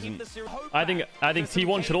for no reason. I think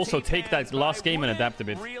T1 should also take that last game and adapt a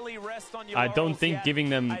bit. I don't think giving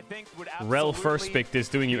them Rel first pick is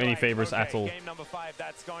doing you any favors at all.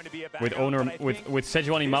 With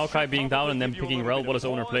Sejuani Maokai being down and then picking Rel, what does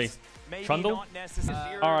Owner play? Trundle?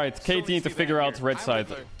 Alright, KT need to figure out red side.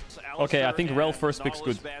 Okay, I think Rel first pick's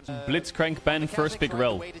good. Blitzcrank ban, first pick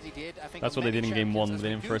Rel. That's what they did in game 1. They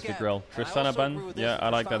didn't first pick Rel. Tristana ban? Yeah, I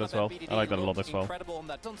like that as well. I like that a lot as well.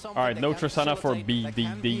 Alright, no Tristana for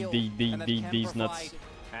D's nuts.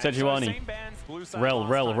 Sejuani.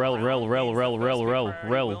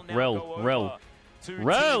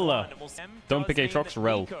 Rel. Don't pick Aatrox,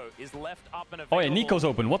 Rel. Oh yeah, Nico's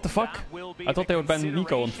open. What the fuck? I thought they would ban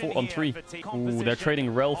Nico on 3. Ooh, they're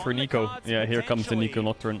trading Rel for Nico. Yeah, here comes the Nico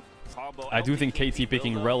Nocturne. I do think KT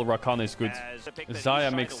picking Rel Rakan is good.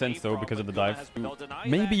 Xayah makes sense though because of the dive.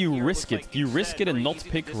 Maybe you risk it. Do you risk it and not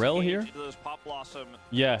pick Rel here?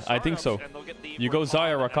 Yeah, I think so. You go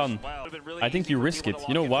Xayah Rakan. I think you risk it.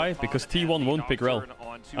 You know why? Because T1 won't pick Rel.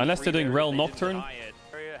 Unless they're doing Rel Nocturne.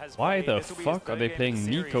 Why the fuck are they playing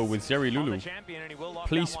Nico with Zeri Lulu?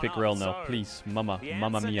 Please pick Rel now. Please. Mamma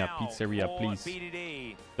mia. Pizzeria, please.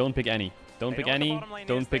 Don't pick any. Don't pick any.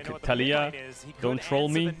 Don't pick Talia. Don't troll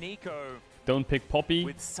me. Don't pick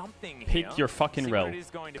Poppy. Pick your fucking Rel.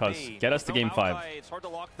 Cuz get us to game 5.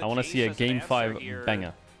 I want to see a game 5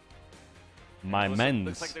 banger. My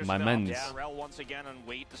men's. Okay,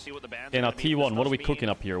 now T1, what are we cooking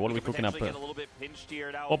up here? What are we cooking up here?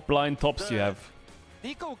 What blind tops do you have?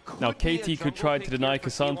 Now KT could try to deny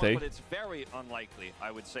Cassante,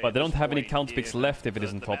 but they don't have any counter picks left if it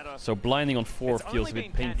isn't top, so blinding on 4 feels a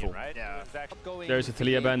bit painful. There's a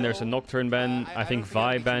Talia ban, there's a Nocturne ban. I think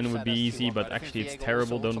Vi ban would be easy, but actually it's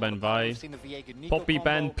terrible. Don't ban Vi. Poppy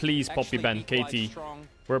ban, please Poppy ban KT.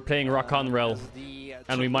 We're playing Rakan Rel,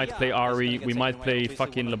 and we might play Ahri, we might play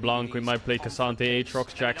fucking LeBlanc, we might play Cassante,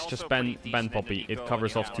 Aatrox, Jax. Just ban Poppy. It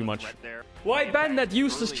covers off too much. Why ban that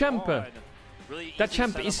useless champ? That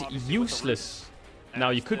champ is useless.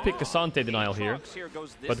 Now you could pick Cassante denial here,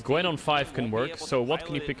 but Gwen on 5 can work. So what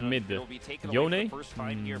can you pick mid? Yone?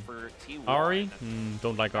 Ahri?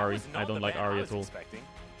 Don't like Ahri. I don't like Ahri at all.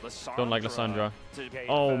 Don't like Lissandra.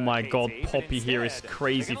 Oh my god, Poppy here is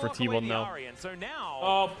crazy for T1 now.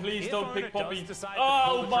 Oh, please don't pick Poppy.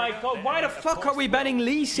 Oh my god, why the fuck are we banning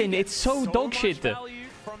Lee Sin? It's so dog shit.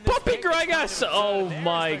 Poppy Gragas! Oh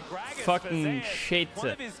my fucking shit.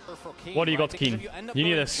 What do you got, Keen? You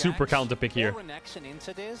need a super counter pick here.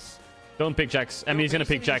 Don't pick Jax. I mean, he's gonna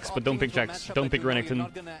pick Jax, but don't pick Jax. Don't pick Renekton.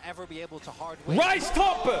 Rise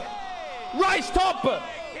top! Rise top!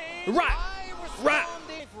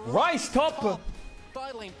 Rise top!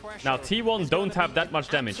 Now T1 don't have that much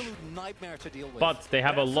damage, but they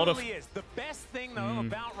have a lot of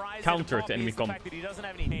counter to enemy comp.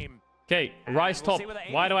 Okay, Rise top.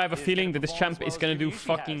 Why do I have a feeling that this champ is gonna do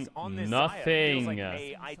fucking nothing?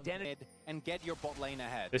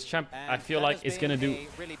 This champ, I feel like, is gonna do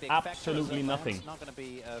absolutely nothing.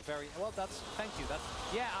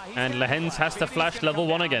 And Lehens has to flash level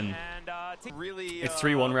 1 again. It's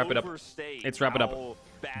 3-1, wrap it up. It's wrap it up.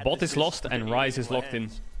 Bot is lost and Rise is locked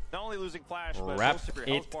in. Wrap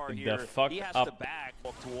it the fuck up.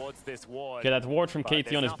 Okay, that ward from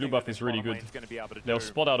KT on his blue buff is really good. They'll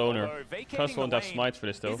spot out owner. Cuz won't have smites for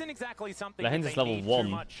this though. Lehens is level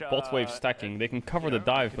 1. Bot wave stacking. They can cover the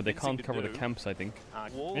dive, but they can't cover the camps, I think.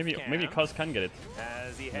 Maybe Cuz can get it.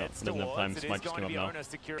 No, doesn't have time. Smite just came up now.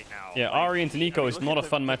 Yeah, Ahri into Nico is not a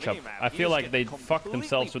fun matchup. I feel like they fucked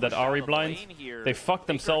themselves with that Ahri blind. They fucked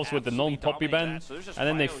themselves with the non-Poppy ban. And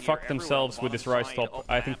then they fucked themselves with this Rise top.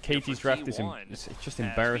 I think KT's draft is it's just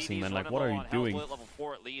embarrassing, man. Like, what are you doing?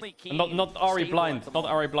 Not Ahri blind. Not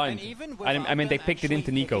Ahri blind. I mean, they picked it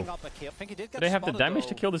into Nico. Do they have the damage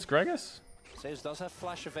to kill this Gragas? Says does have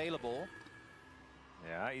flash available.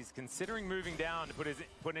 Yeah, he's considering moving down to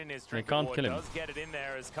put in his drink. They can't kill him. Does get it in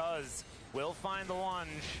there as Cuz will find the lunge.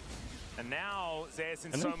 And now Zeus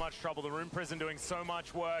in so much trouble. The Rune Prison doing so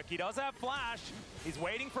much work. He does have flash. He's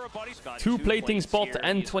waiting for a body. 2 plating bot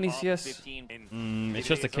and 20 CS. It's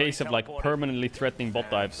just a case of like permanently threatening bot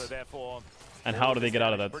dives. And how do they get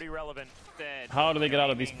out of that? How do they get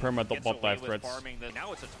out of these perma bot dive threats?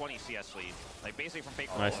 Now it's a 20 CS lead. Like basically from fake.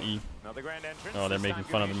 Nice E. Oh, they're making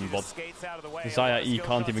fun of him in bot. Xayah E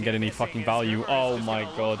can't even get any fucking value. Oh my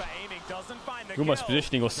god. Guma's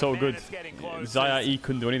positioning was so good. Xayah E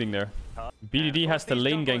couldn't do anything there. BDD has the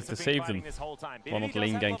lane gank to save them. Well, not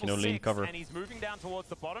lane gank, you know, lane cover.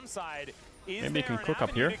 Maybe he can cook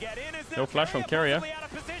up here. No flash from Keria.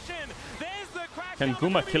 Can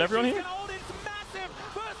Guma kill everyone here?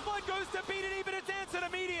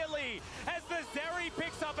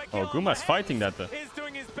 Oh, Guma's fighting that.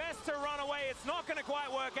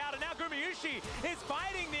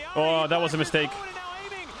 Oh, that was a mistake.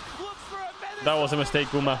 That was a mistake,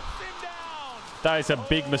 Guma. That is a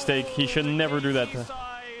big mistake. He should never do that.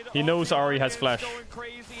 He knows Ahri has flash.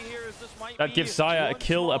 That gives Xayah a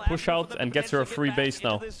kill, a push out, and gets her a free base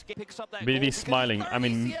now. BDD smiling. I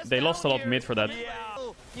mean, they lost a lot mid for that.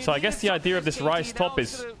 So I guess the idea of this Rise top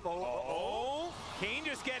is...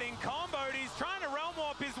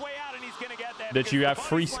 that you have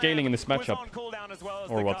free scaling in this matchup.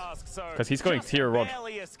 Or what? Because he's going tier Rod.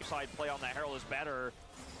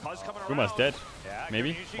 Guma's dead.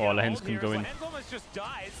 Maybe? Oh, Lehens can go in.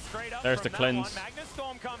 There's the cleanse.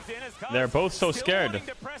 They're both so scared.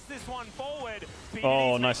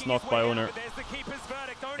 Oh, nice knock by Owner.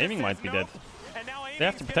 Aiming might be dead. They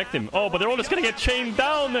have to protect him. Oh, but they're all just gonna get chained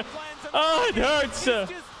down. Oh, it hurts.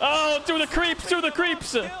 Oh, through the creeps, through the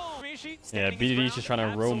creeps. Yeah, BDD is just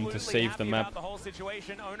trying to roam to save the map.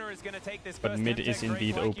 But mid is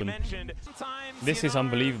indeed open. This is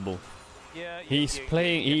unbelievable. He's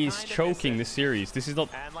playing, he's choking this series. This is not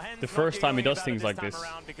the first time he does things like this.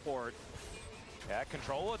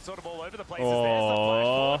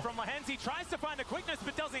 Oh.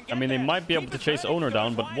 I mean, they might be able to chase Owner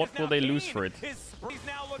down, but what will they lose for it?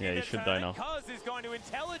 Yeah, he should die now.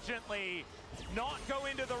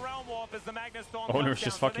 Owner's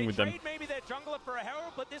just fucking with them.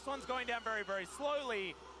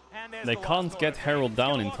 They can't get Herald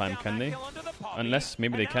down in time, can they? Unless,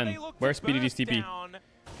 maybe they can. Where's BDD's TP?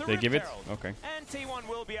 They give it? Okay.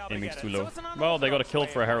 Aiming's too low. Well, they got a kill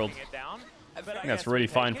for a Herald. I think that's really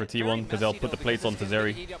fine for T1 because they'll put the plates onto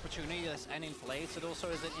Zeri.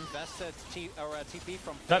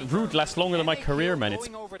 That route lasts longer than my career, man. It's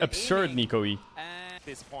absurd, Nico E.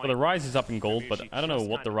 Well, the Rise is up in gold, but I don't know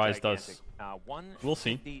what the Rise does. We'll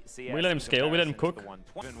see. We let him scale, we let him cook.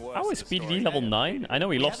 How is BDD level 9? I know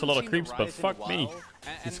he lost a lot of creeps, but fuck me.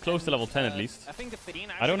 He's close to level 10 at least.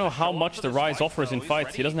 I don't know how much the Rise offers in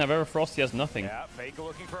fights. He doesn't have Everfrost, he has nothing.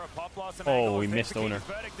 Oh, we missed Owner.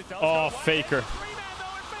 Oh, Faker.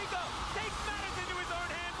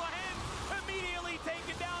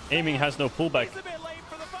 Aiming has no pullback.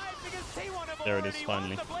 There it is,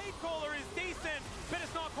 finally.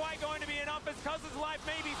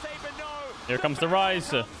 Here comes the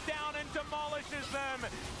Rise. Oh,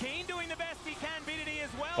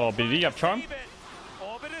 BDD have Charm?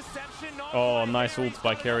 Oh, nice ult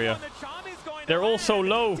by Carrier. They're all so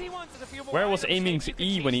low. Where was Aiming's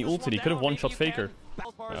E when he ulted? He could have one-shot Faker.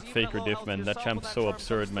 Faker diff, man. That champ's so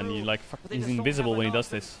absurd, man. He's invisible when he does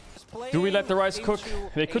this. Do we let the Rise cook?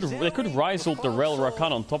 They could Rise ult the Rel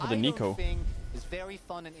Rakan on top of the Nico. Very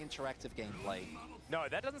fun and interactive gameplay. No,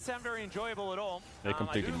 that doesn't sound very enjoyable at all. They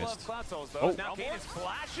completely missed. Oh, now Kane is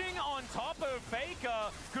flashing on top of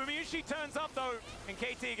Faker. Gumayusi turns up though, and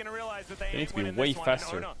KT gonna realize that they need to be way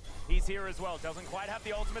faster. No. He's here as well. Doesn't quite have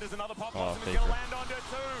the ultimate as another pop blossom is gonna land onto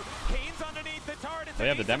two. Keane's underneath the turret. They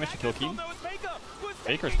have the damage to kill Keane.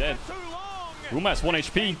 Faker's dead. Guma has 1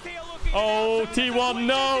 HP. Oh, T1,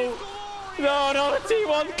 no! No,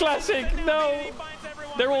 T1 Classic, no!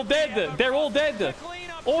 They're all dead. They're all dead.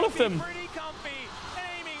 All of them.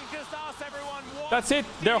 That's it.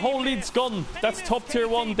 Their whole lead's gone. That's top tier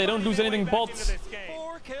 1. They don't lose anything bots.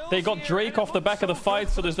 They got Drake off the back of the fight,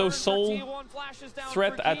 so there's no soul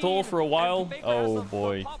threat at all for a while. Oh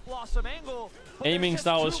boy. Aiming's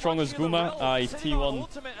now as strong as Guma. T1.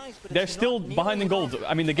 They're still behind in gold.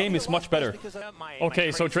 I mean, the game is much better.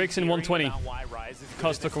 Okay, so Drake's in 120.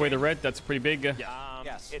 Cuz took away the red. That's pretty big.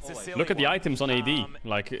 Look at the items on AD.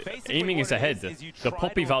 Like, Aiming is ahead. The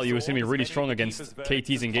Poppy value is going to be really strong against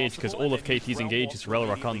KT's Engage because all of KT's Engage is Rel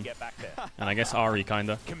Rakan. And I guess Ahri,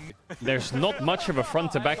 kinda. There's not much of a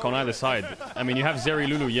front to back on either side. I mean, you have Zeri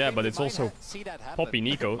Lulu, yeah, but it's also Poppy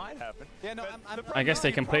Nico. I guess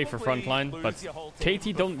they can play for frontline, but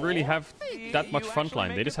KT don't really have that much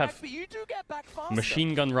frontline. They just have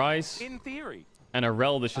Machine Gun Rise. And a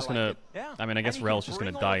Rel that's just gonna... I mean, I guess Rel's just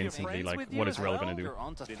gonna die instantly. Like, what is Rel gonna do?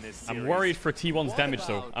 I'm worried for T1's damage,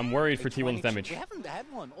 though. I'm worried for T1's damage.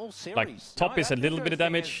 Like, top is a little bit of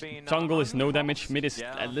damage. Jungle is no damage. Mid is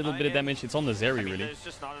a little bit of damage. It's on the Zeri, really.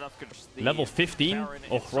 Level 15?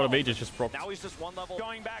 Oh, Rod of Ages just propped.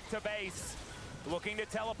 Going back to base. Looking to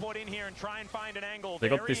teleport in here and try and find an angle. They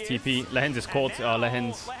got this TP. Lehens is caught.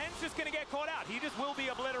 Lehens. Just gonna get caught out. He just will be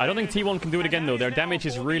obliterated. I don't think T1 can do it again, though. Their damage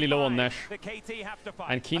is really low on Nash.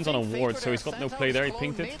 And Keen's on a ward, so he's got no play there. He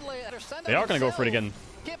pinked it. They are going to go for it again.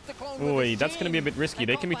 Oi, that's going to be a bit risky.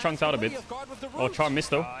 They can be chunked out a bit. Oh, Charm missed,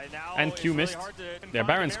 though. And Q missed. Their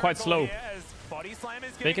Baron's quite slow.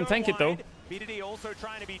 They can tank it, though.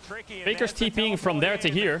 Faker's TPing from there to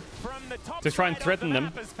here to try and threaten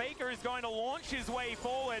them. Faker is going to launch his way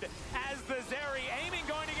forward as the Zeri Aiming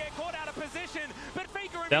going to get caught out of position, but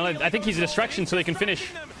Faker I think he's a distraction so they can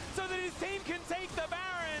finish. So that his team can take the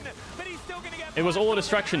Baron, but he's still going to get... It was all a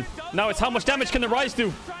distraction. Now it's how much damage can the Rise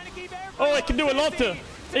do? Oh, it can do a lot.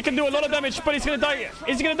 It can do a lot of damage, but he's going to die.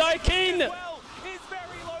 Is he going to die? Keen!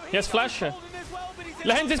 He has flash.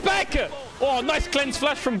 Lehens is back! Oh, nice cleanse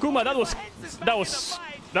flash from Guma. That was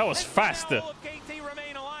fast. That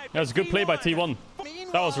was a good play by T1.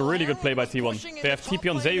 That was a really good play by T1. They have TP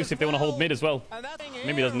on Zeus if they want to hold mid as well.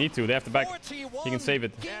 Maybe he doesn't need to. They have to back. He can save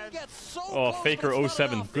it. Oh, Faker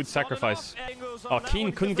 07. Good sacrifice. Oh,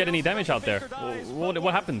 Keen couldn't get any damage out there.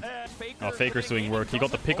 What happened? Oh, Faker's doing work. He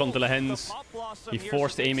got the pick onto Lehens. He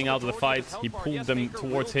forced aiming out of the fight. He pulled them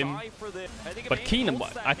towards him. But Keen,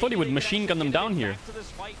 I thought he would machine gun them down here.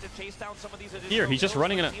 Here, he's just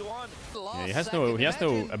running in a... Yeah, he has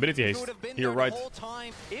no ability haste. Here, right.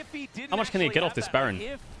 How much can they get off this Baron?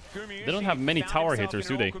 They don't have many tower hitters,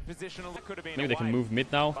 do they? Maybe they can move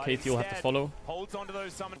mid now. KT will have to follow. Yeah,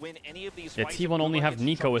 T1 only have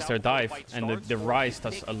Nico as their dive, and the Rise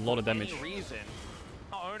does a lot of damage.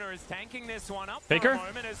 Faker?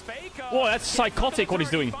 Whoa, that's psychotic what he's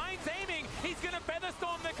doing. He's going to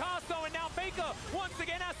Featherstorm the Casto, and now Faker once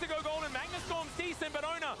again has to go golden. Magnastorm's decent, but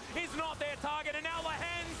Ona is not their target. And now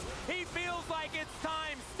Lehens, he feels like it's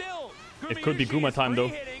time still. It could be Guma time, though.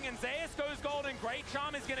 And Zeus goes golden. Great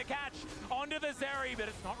Charm is going to catch onto the Zeri, but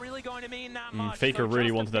it's not really going to mean that much. Faker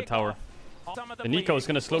really wanted that tower. The Nico is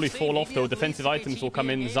going to slowly fall off, though. Defensive items will come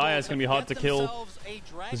in. Zaya is going to be hard to kill.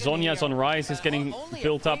 Zonya's on Rise is getting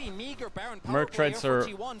built up. Merc treads are...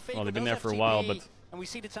 Well, they've been there for a while, but...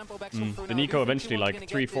 The Nico eventually, like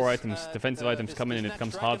 3-4 items, defensive items come in and it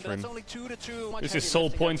becomes hard for him. This is sole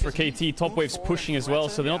point for KT. Top wave's pushing as well,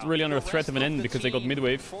 so they're not really under a threat of an end because they got mid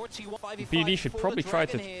wave. BDD should probably try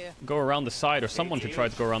to go around the side, or someone should try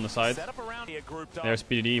to go around the side. There's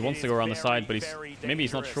BDD. He wants to go around the side, but maybe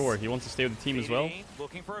he's not sure. He wants to stay with the team as well.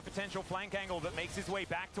 Looking for a potential flank angle that makes his way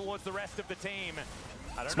back towards the rest of the team.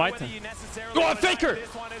 Smite. Oh, Faker! That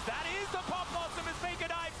is the pop blossom as Faker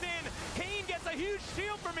dives in. Keen gets a huge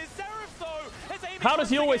shield from his Seraph, though. How does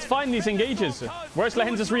he always find these engages? Where's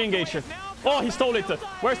Lehens' re-engage? Oh, he stole it.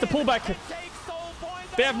 Where's the pullback?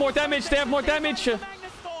 They have more damage. They have more damage.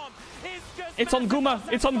 It's on Guma.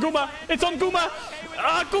 It's on Guma. It's on Guma.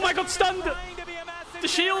 Ah, Guma got stunned. The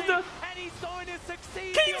shield.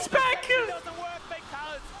 Keen's back.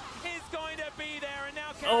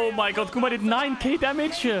 Oh my god, Guma did 9k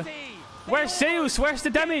damage. Where's Zeus? Where's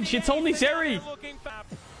the damage? It's only Zeri.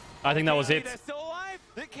 I think that was it.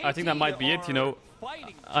 I think that might be it, you know.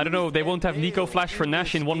 I don't know, they won't have Nico flash for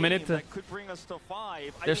Nash in 1 minute.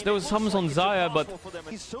 There's no sums on Zaya, but...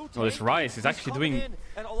 Oh, this Rise is actually doing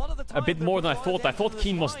a bit more than I thought. I thought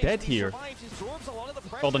Keen was dead here.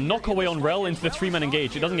 Well, the knockaway on Rel into the 3-man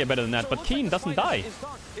engage. It doesn't get better than that, but Keen doesn't die.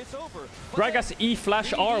 Gragas E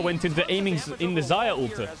flash R went into the aimings in the Zaya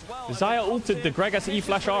ult. The Zaya ulted the Gragas E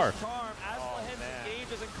flash R.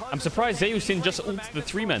 I'm surprised Zeus didn't just ult the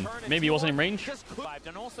 3-man. Maybe he wasn't in range.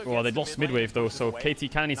 Well, they lost mid-wave though, so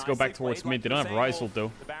KT kind of needs to go back towards mid. They don't have Rise ult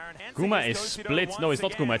though. Guma is split. No, it's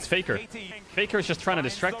not Guma, it's Faker. Faker is just trying to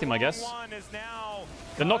distract him, I guess.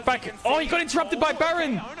 The knockback. Oh, he got interrupted by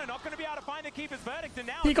Baron!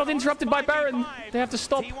 He got interrupted by Baron! They have to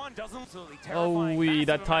stop. Oh,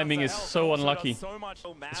 that timing is so unlucky.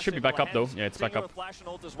 It should be back up though. Yeah, it's back up.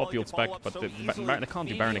 Poppy ult's back, but they can't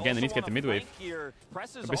do Baron again. They need to get the mid-wave.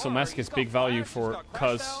 Abyssal Mask is big value for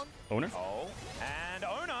Cuz. Owner?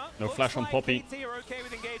 No flash on Poppy.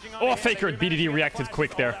 Oh, Faker! BDD reacted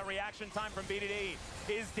quick there.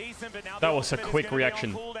 That was a quick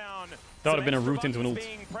reaction. That would have been a route into an ult.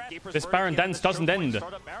 This Baron dance doesn't end. You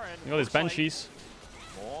know, there's Banshees.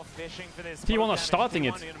 T1 are starting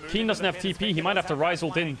it. Keen doesn't have TP. He might have to Rise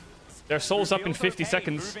ult in. Their soul's up in 50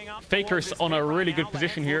 seconds. Faker's on a really good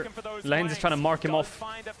position here. Lehens is trying to mark him off.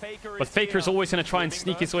 But Faker's always going to try and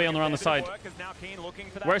sneak his way on around the side.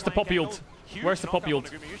 Where's the Poppy ult? Where's the Poppy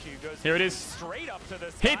ult? Here it is.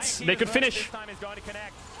 Hits! They could finish.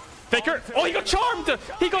 Faker! Oh, he got charmed!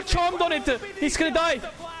 He got charmed on it! He's going to die!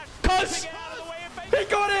 Cuz! He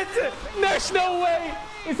got it! There's no way!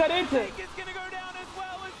 Is that it?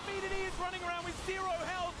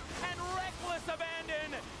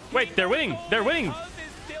 Wait, they're winning! They're winning!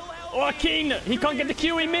 Oh, Keen! He can't get the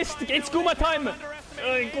Q, he missed! It's Guma time!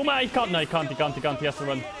 Guma, he can't. No, he can't. He has to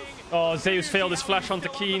run. Oh, Zeus failed his flash onto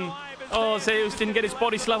Keen. Oh, Zeus didn't get his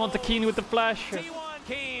body slam onto Keen with the flash.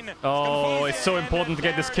 Oh, it's so important to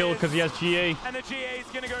get this kill because he has GA.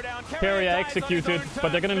 Keria executed,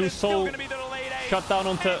 but they're going to lose soul. Shut down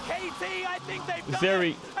onto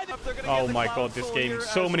Zeri. Oh my god, this game.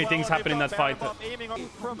 So many things happen in that fight.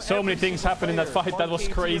 So many things happen in that fight. That was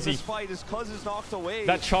crazy.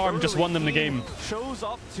 That charm just won them the game.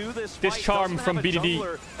 This charm from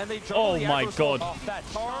BDD. Oh my god.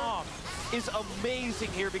 Is amazing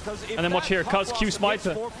here because and then watch here, Cuz Q smite,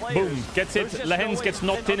 boom, gets it. Lehens gets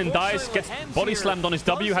knocked in and dies, gets body slammed on his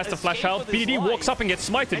W, has to flash out. BDD walks up and gets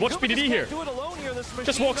smited. Watch BDD here.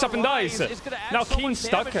 Just walks up and dies. Now Keen's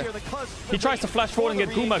stuck. He tries to flash forward and get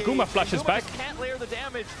Guma. Guma flashes back.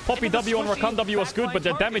 Poppy W on Rakan W was good, but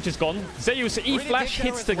their damage is gone. Zeus E flash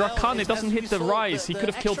hits the Rakan. It doesn't hit the Rise. He could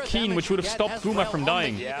have killed Keen, which would have stopped Guma from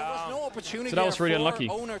dying. So that was really unlucky.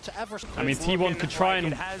 I mean, T1 could try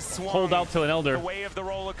and hold out till an Elder.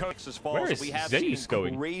 Where is Zeus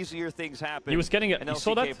going? He was getting it. You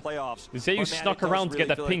saw that? Zeus snuck around to get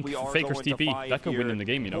that pink Faker's TP. That could win in the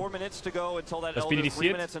game, you know. Does BDD see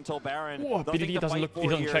it? Whoa, BDD doesn't look. He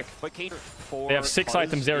doesn't check. They have 6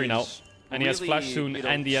 items Zeri now. And he has Flash soon,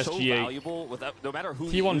 and he has GA.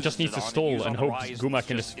 T1 just needs to stall and hope Guma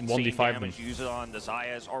can just 1v5 them.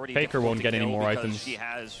 Faker won't get any more items.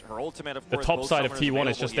 The top side of T1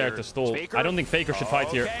 is just there to stall. I don't think Faker should fight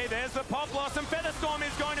here.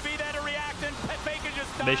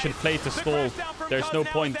 They should play to stall. There's no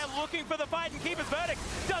point.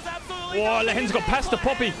 Whoa, Lehen's got past the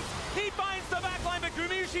Poppy. He finds the backline, but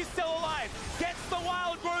Gumayusi's still alive. Gets the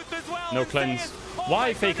wild growth as well. No cleanse.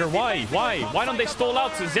 Why, Faker? Why? Why don't they stall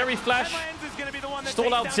out? Zeri flash.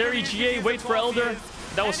 Stall out Zeri GA, wait for Elder.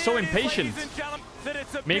 That was so impatient.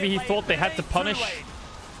 Maybe he thought they had to punish.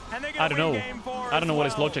 I don't know. I don't know what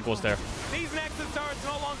his logic was there. These Nexus turrets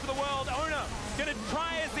no longer the world. Owner gonna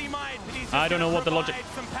try as he might. I don't know what the logic.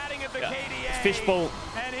 Fishbowl.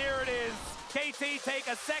 And here it is. KT take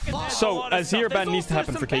a second. So Azir ban needs to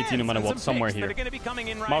happen for KT no matter what. Somewhere here.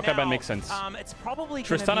 Maokai ban makes sense.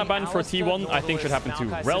 Tristana ban for T1 I think should happen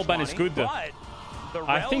too. Rel ban is good.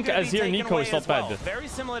 I think Azir Nico is not bad.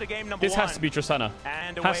 This has to be Tristana.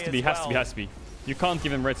 Has to be. You can't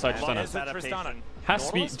give him red side Tristana. Has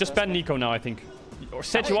to be. Just ban Nico now, I think. Or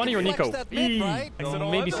Sejuani or Nico?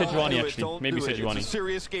 Maybe Sejuani, actually. Maybe Sejuani.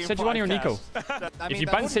 Sejuani or Nico? If you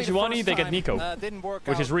ban Sejuani, they get Nico.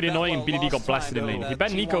 Which is really annoying, and BDD got blasted in lane. If you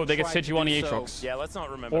ban Nico, they get Sejuani Aatrox.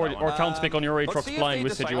 Or counterpick on your Aatrox blind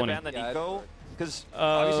with Sejuani.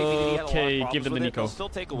 Okay, give them the Nico.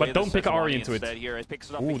 But don't pick Ahri into it.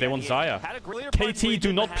 Ooh, they want Xayah. KT,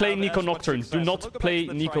 do not play Nico Nocturne. Do not play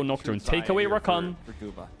Nico Nocturne. Take away Rakan.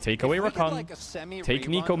 Take away Rakan. Take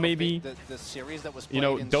Nico maybe. You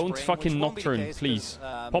know, don't fucking Nocturne, please.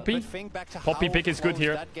 Poppy? Poppy pick is good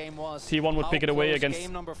here. T1 would pick it away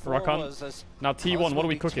against Rakan. Now T1, what are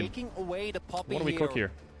we cooking? What do we cook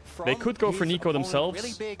here? They could go for Nico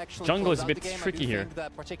themselves. Jungle is a bit tricky here.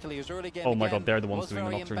 Oh my god, they're the ones doing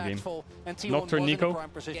the Nocturne game. Nocturne Nico?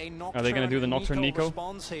 Are they going to do the Nocturne Nico?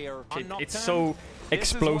 It's so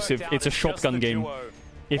explosive. It's a shotgun game.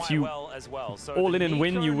 If you all in and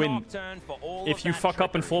win, you win. If you fuck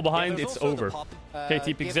up and fall behind, it's over.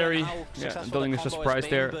 KT pick Zeri. Yeah, building is just surprised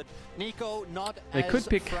there. They could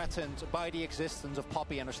pick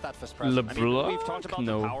LeBlanc.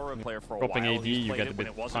 No. Dropping AD, you get a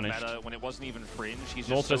bit punished.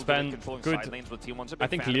 Nautilus ban, good. I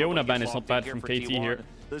think Leona ban is not bad from KT here.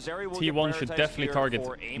 T1 should definitely target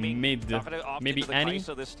mid. Maybe Annie?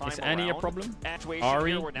 Is Annie a problem?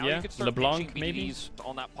 Ahri? Yeah. LeBlanc, maybe?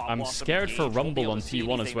 I'm scared for Rumble on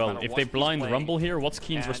T1 as well. If they blind Rumble here, what's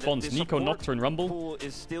Keen's response? Nico Nocturne Rumble?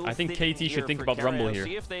 I think KT should think about Rumble here.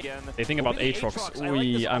 They think about Aatrox.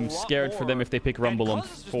 Ooh, I'm scared for them if they pick Rumble on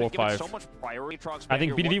 4 or 5. I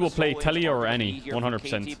think BDD will play Tele or Annie,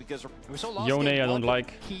 100%. Yone I don't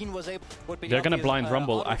like. They're gonna blind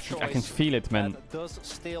Rumble. I can feel it, man.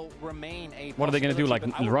 What are they gonna do? Like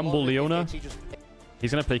Rumble Leona?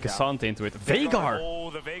 He's gonna play Cassante into it. Veigar! Oh,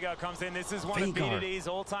 the Veigar comes in. This is one of BDD's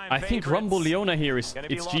all-time I think Rumble Leona here is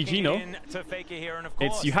it's GG, no?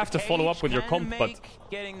 It's you have to follow up with your comp, but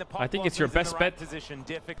I think it's your best bet.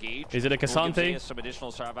 Is it a Cassante?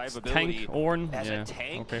 Tank Ornn? Yeah.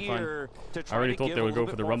 Okay, fine. I already thought they would go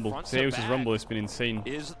for the Rumble. Zeus's Rumble has been insane.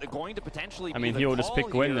 I mean, he'll just pick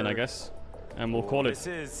Gwen then, I guess. And we'll call it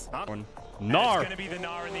Gnar.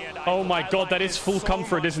 Oh my god, that is full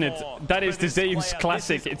comfort, isn't it? That is the Zeus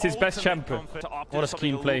classic. It's his best champ. What does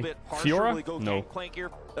Keen play? Fiora? No.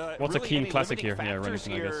 What's a Keen classic here? Yeah,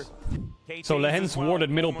 Renekton, I guess. So Lehen's warded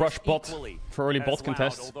middle brush bot for early bot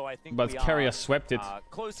contest, but Keria swept it.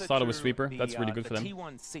 Started with sweeper. That's really good for them.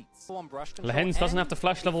 Lehen's doesn't have to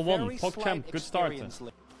flash level 1. Pog champ, good start.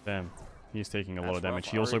 Damn. He's taking a lot of damage.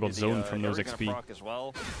 He also got zoned from those XP. I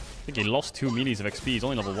think he lost 2 minis of XP. He's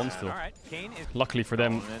only level 1 still. Luckily for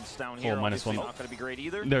them, oh,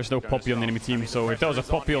 -1. There's no Poppy on the enemy team, so if there was a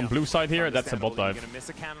Poppy on blue side here, that's a bot dive.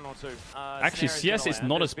 Actually, CS is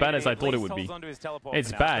not as bad as I thought it would be.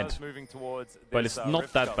 It's bad, but it's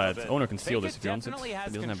not that bad. Owner can steal this if he wants it, but he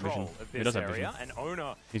doesn't have vision. He does have vision.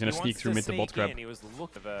 He's gonna sneak through mid to bot grab.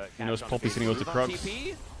 He knows Poppy's gonna go to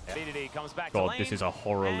Krugs. God, this is a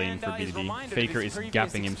horror lane for BDD. Faker is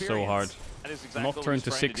gapping him so hard. Nocturne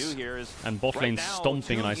to 6, and bot lane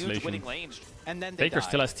stomping in isolation. Faker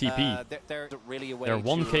still has TP. They're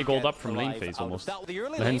 1k gold up from lane phase almost.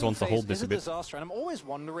 Lehens wants to hold this a bit.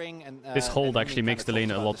 This hold actually makes the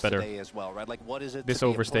lane a lot better. This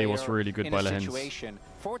overstay was really good by Lehens.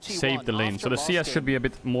 Saved the lane. So the CS should be a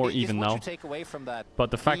bit more even now. But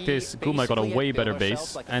the fact is, Guma got a way better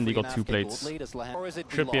base, and he got 2 plates.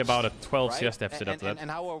 Should be about a 12 CS deficit after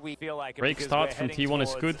that. Drake start from T1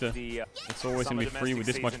 is good. It's always going to be free with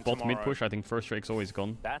this much bot mid push. I think first Drake's always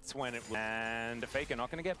gone. That's when it and Faker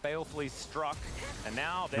not going to get balefully struck. And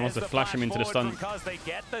now he wants to flash him into the stun. Because they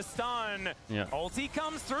get the stun. Yeah. Ulti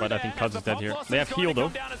comes through. But I think Cuz is dead here. They have heal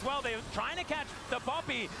though. Well. They're trying to catch the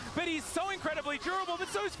Poppy, but he's so incredibly durable. But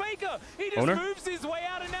so is Faker. He just moves his way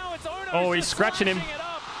out, and now it's Ono. Oh, he's scratching him.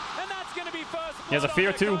 And that's going to be first. He has a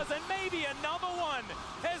fear too. And maybe another one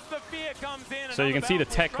as the fear comes in. So you can see the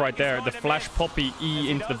tech right there. The flash Poppy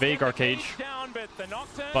E into the Veigar cage.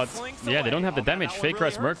 But yeah, they don't have the damage. Faker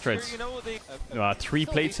has Merc trades. 3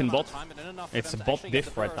 plates in bot. It's a bot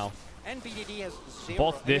diff right now.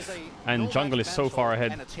 Bot diff and jungle is so far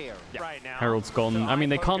ahead. Herald's gone. I mean,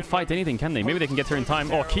 they can't fight anything, can they? Maybe they can get here in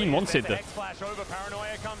time. Oh, Keen wants it.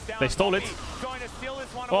 They stole it.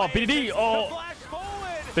 Oh, BDD. Oh,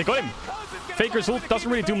 they got him. Faker's ult doesn't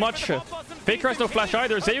really do much. Faker has no flash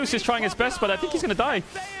either. Zeus is trying his best, but I think he's gonna die.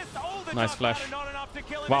 Nice flash.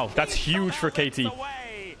 Wow, that's huge for KT.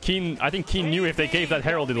 Keen, I think Keen knew if they gave that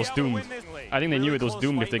Herald, it was doomed. I think they knew it was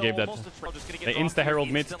doomed if they gave that. They insta Herald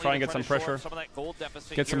mid, try and get some pressure.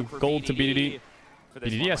 Get some gold to BDD.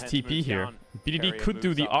 BDD has TP here. BDD could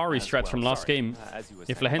do the Ahri strat from last game.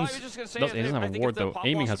 If Lehens he doesn't have a ward though.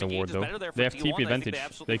 Aiming has a ward though. They have TP advantage.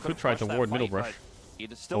 They could try to ward middle brush.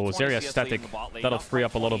 Oh, Zarya static. That'll free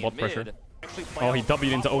up a lot of bot pressure. Oh, he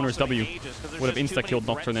W'd into Owner's W. Would have insta-killed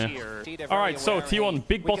Nocturne there. Alright, so T1,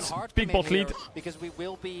 big bot lead.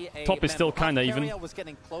 Top is still kinda even.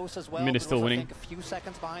 Mid is still winning.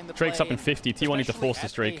 Drake's up in 50. T1 need to force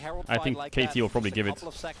this Drake. I think KT will probably give it.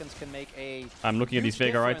 I'm looking at these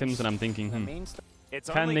Veigar items and I'm thinking,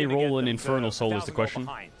 can they roll an Infernal Soul is the question.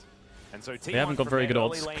 They haven't got very good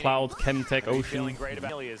odds. Cloud, Chemtech, Ocean.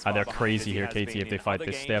 They're crazy here, KT, if they fight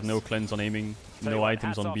this. They have no cleanse on aiming, no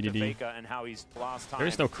items on BDD. There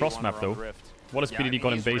is no cross map though. What has BDD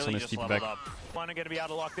got in base on his TP back?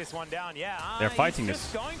 They're fighting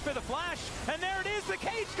this.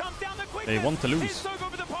 They want to lose.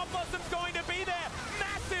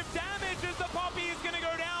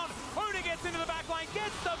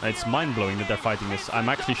 It's mind-blowing that they're fighting this. I'm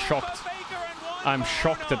actually shocked. I'm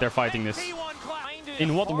shocked that they're fighting this.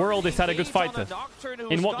 In what world is that a good fight?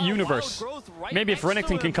 In what universe? Maybe if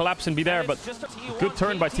Renekton can collapse and be there, but good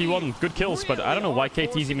turn by T1, good kills, but I don't know why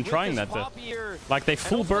KT's even trying that. Like, they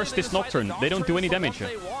full burst this Nocturne, they don't do any damage.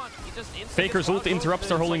 Faker's ult interrupts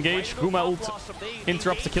their whole engage, Guma ult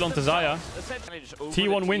interrupts the kill onto Xayah.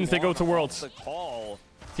 T1 wins, they go to Worlds.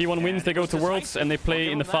 T1 wins, they go to Worlds, and they play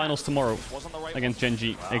in the finals tomorrow against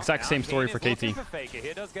Gen.G. Exact same story for KT.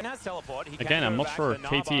 Again, I'm not sure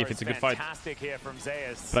KT if it's a good fight.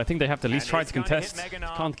 But I think they have to at least try to contest.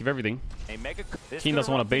 Can't give everything. Keen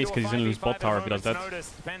doesn't want to base because he's going to lose bot tower if he does that.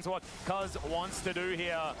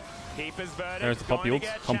 There's the Poppy ult.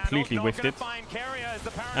 Completely whiffed it.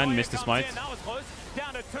 And missed the smite.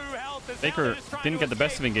 Faker didn't get the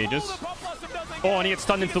best of engages. Oh, and he gets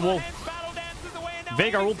stunned into the wall.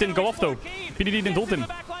 Veigar ult didn't go off though. BDD didn't ult him.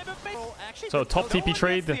 So top TP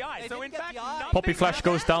trade. Poppy flash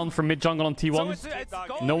goes down from mid jungle on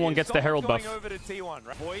T1. No one gets the Herald buff.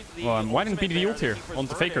 Why didn't BDD ult here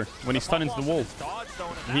onto Faker when he's stunned into the wall?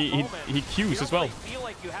 He Qs as well.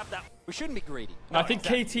 We shouldn't be greedy. I think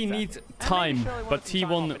KT needs time, but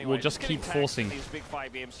T1 will just keep forcing.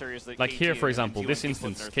 Like here, for example, this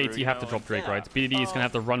instance, KT have to drop Drake, right? BDD is going to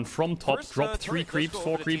have to run from top, drop 3 creeps,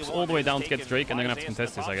 4 creeps, all the way down to get Drake, and they're going to have to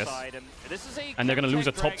contest this, I guess. And they're going to lose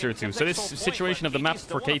a top tier too. So this situation of the map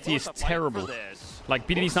for KT is terrible. Like,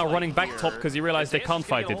 BDD's now running back top because he realized they can't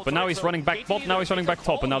fight it. But now he's running back bot, now he's running back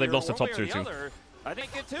top, and now they've lost the top tier too.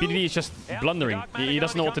 BDD is just blundering. He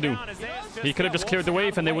doesn't know what to do. He could have just cleared the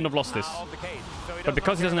wave and they wouldn't have lost this. But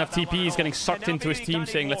because he doesn't have TP, he's getting sucked into his team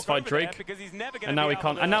saying, let's fight Drake. And now he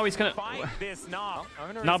can't. And now he's gonna...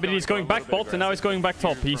 Now BDD's going back bot and now he's going back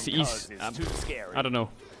top. He's I don't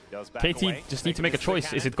know. KT just need to make a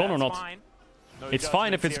choice. Is it gone or not? It's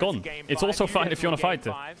fine if it's gone. It's also fine if you want to fight.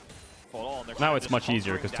 Now it's much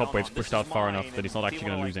easier because top wave's pushed out far enough that he's not actually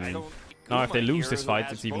going to lose anything. Now, if they lose this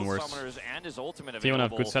fight, it's even worse. T1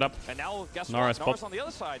 have good setup. Nara's pop.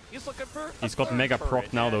 He's got Mega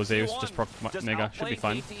proc now, though. Zeus just proc Mega. Should be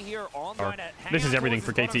fine. Or, this is everything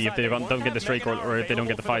for KT if they don't get the Drake or if they don't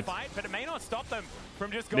get the fight.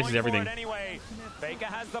 This is everything.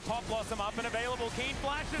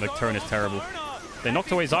 The turn is terrible. They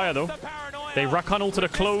knocked away Xayah, though. They Rakan ult to the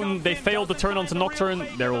clone. They failed to turn onto Nocturne.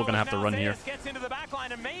 They're all going to have to run here.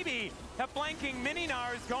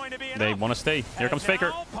 They want to stay. Here comes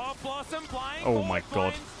Faker. Oh my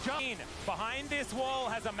god.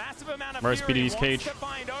 Where's BDD's cage?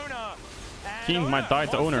 Keen might die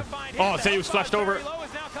to Owner. Oh, Zeus flashed over.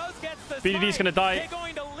 BDD's going to die.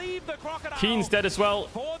 Keen's dead as well.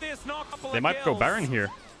 They might go Baron here.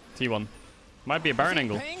 T1. Might be a Baron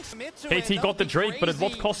angle. KT got the Drake, but at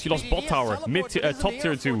what cost? You lost bot tower. Top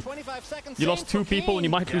tier 2. You lost 2 people and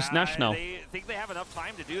you might lose Nash now.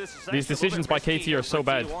 These decisions by KT are so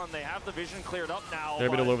bad. They're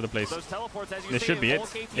a bit all over the place. This should be it.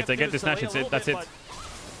 If they get this Nash, it's it. That's it.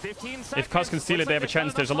 If Cuz can steal it, they have a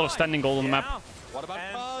chance. There's a lot of standing gold on the map.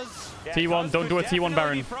 T1, don't do a T1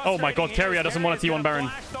 Baron. Oh my god, Keria doesn't want a T1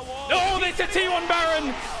 Baron. Oh, it's a T1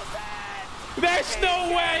 Baron! There's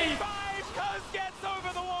no way!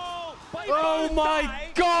 Oh my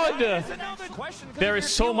god! There is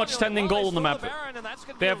so much standing gold on the map.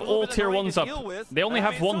 They have all tier 1s up. They only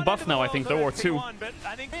have 1 buff now, I think, though, or 2.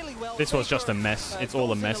 This was just a mess. It's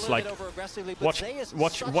all a mess. Like,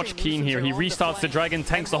 watch Keen here. He restarts the dragon,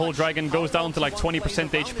 tanks the whole dragon, goes down to like 20%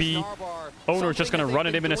 HP. Owner just gonna run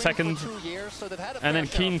at him in a second. And then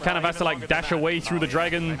Keen kind of has to like dash away through the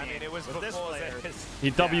dragon.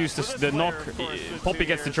 He W's the knock. Poppy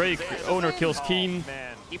gets the Drake. Owner kills Keen.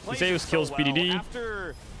 Zeus kills BDD.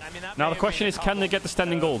 Now the question is, can they get the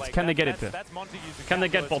standing gold? Can they get it? Can they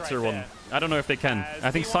get bot tier 1? I don't know if they can.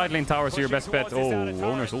 I think side lane towers are your best bet. Oh,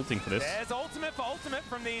 Owner's ulting for this.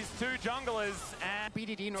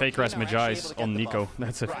 Faker has Magi's on Nico.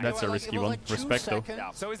 That's a risky one. Respect though.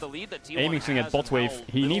 Aiming to get bot wave.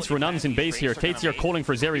 He needs Runans in base here. KT are calling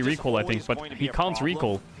for Zeri recall, I think, but he can't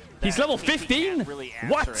recall. He's level 15?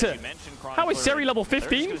 What? How is Zeri level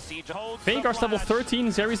 15? Veigar's level 13,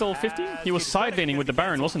 Zeri's level 15? He was side laning with the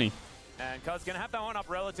Baron, wasn't he?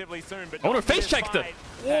 Owner face checked it!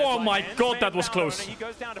 Oh my god, that was close.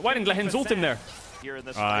 Why didn't Lehen's ult in there?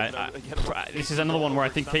 This is another one where I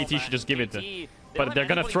think KT should just give it. But they're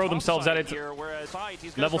gonna throw themselves at it.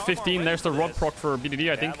 Level 15, there's the Rod proc for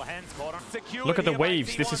BDD, I think. Look at the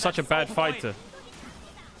waves, this is such a bad fight.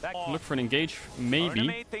 Look for an engage,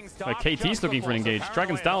 maybe. KT's looking for an engage.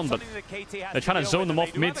 Dragon's down, but they're trying to zone them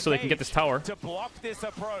off mid so they can get this tower.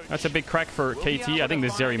 That's a big crack for KT. I think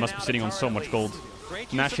this Zeri must be sitting on so much gold.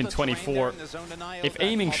 Nash in 24. If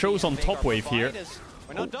aiming shows on top wave here...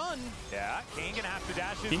 We're not done. Yeah, King gonna have to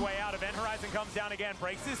dash his way out. Event Horizon comes down again,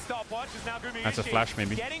 breaks his stopwatch. Is now Gumayushi. That's a flash,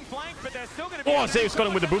 maybe. Getting flanked, but they're still gonna be. Oh, Zeus got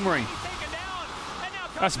him with the boomerang.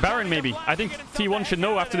 That's Baron, maybe. I think T1 should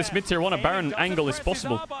know after this mid-tier 1 a Baron angle is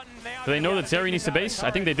possible. Do they know that Zeri needs to base?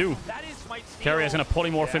 I think they do. Keria's gonna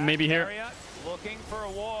polymorph him maybe here.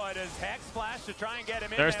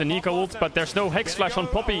 There's the Nico ult, but there's no Hex Flash on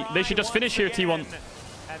Poppy. They should just finish here, T1.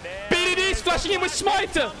 BDD's flashing him with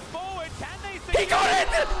Smite! He got it!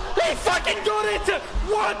 He fucking got it!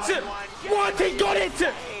 What? What? He got it!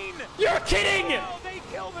 You're kidding!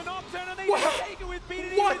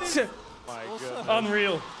 What?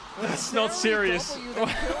 Unreal. That's not serious.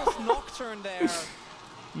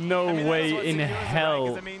 No way in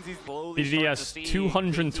hell. BDD has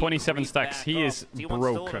 227 stacks. He is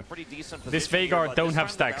broke. This Veigar don't have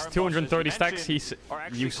stacks. 230 stacks, he's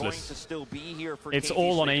useless. It's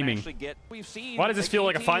all on aiming. Why does this feel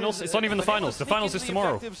like a finals? It's not even the finals. The finals is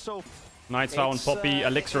tomorrow. Night's Vow on Poppy,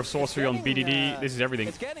 Elixir of Sorcery on BDD. This is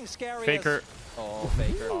everything. Faker. Oh,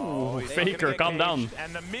 Faker. Oh, Faker, calm down.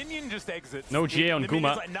 No GA on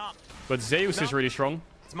Guma. But Zeus is really strong.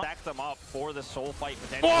 Back them up for the soul fight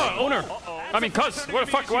potentially. Oh, Owner! I mean, Cuz, what the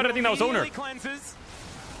fuck? Why did I think that was Owner?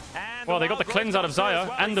 Well, they got the cleanse out of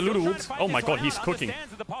Xayah and the Lulu ult. Oh my god, he's cooking.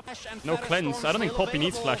 No cleanse. I don't think Poppy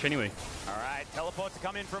needs flash anyway.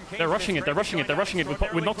 They're rushing it, they're rushing it, they're rushing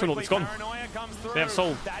it with Nocturnal. It's gone. They have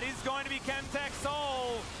soul.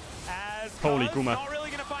 Holy Guma.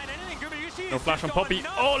 No flash on Poppy.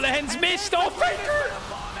 Oh, Lehen's missed! Oh, Faker!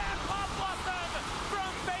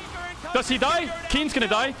 Does he die? Keen's gonna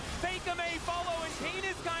die.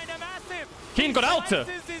 Keen got out.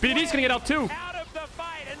 BDD's gonna get out too.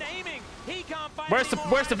 Where's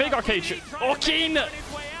the Veigar cage? Oh, Keen! I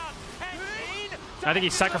think he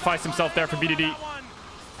sacrificed himself there for BDD.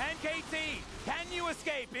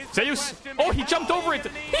 Zeus! Oh, he jumped over it!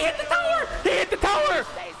 He hit the tower! He hit the tower!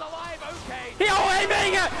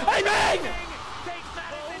 Aiming! Aiming!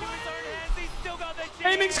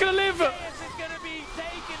 Aiming's gonna live!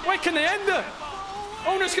 Wait, can they end?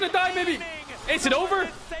 Owner's gonna die, maybe. Is it over?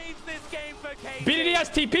 BDD has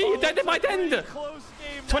TP. That might end.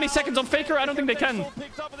 20 seconds on Faker. I don't think they can.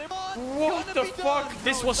 What the fuck?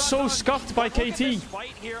 This was so scuffed by KT.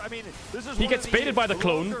 He gets baited by the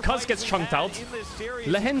clone. Cuz gets chunked out.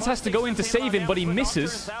 Lehens has to go in to save him, but he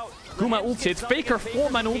misses. Guma ults it. Faker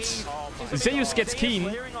 4-man ults. Zeus gets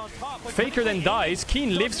Keen. Faker then dies.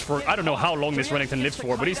 Keen lives for... I don't know how long this Renekton lives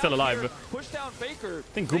for, but he's still alive. I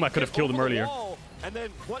think Guma could have killed him earlier.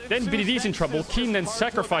 Then BDD's in trouble. Keen then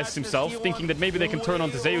sacrifices himself, thinking that maybe they can turn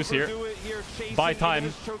on to Zeus here. Buy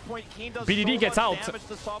time. BDD gets out,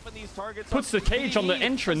 puts the cage on the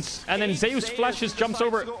entrance, and then Zeus flashes, jumps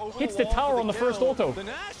over, hits the tower on the first auto.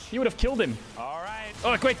 He would have killed him.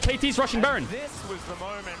 Oh, wait, KT's rushing Baron.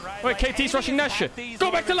 Wait, KT's rushing Nash.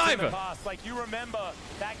 Go back to live.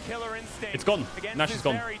 It's gone. Nash is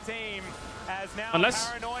gone.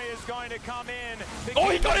 Unless... Oh,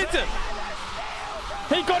 he got it!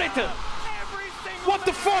 He got it! What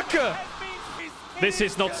the fuck? This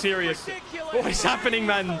is not serious. What is happening,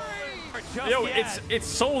 man? Yo, it's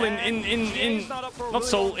Soul in not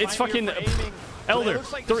Soul. It's fucking Elder.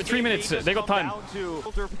 3 minutes. They got time.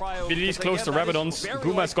 BDD's close to Rabadon's.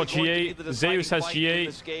 Guma's got GA. Zeus has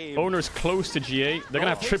GA. Owner's close to GA. They're gonna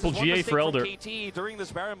have triple GA for Elder.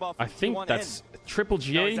 I think that's triple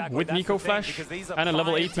GA with Nico Flash and a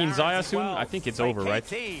level 18 Xayah soon. I think it's over, right?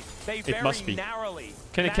 It must be.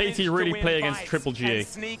 Can a KT really play against triple GA?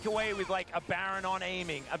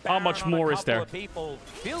 How much more is there?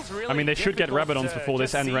 I mean, they should get Rabadons before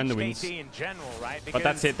this and Randuins. But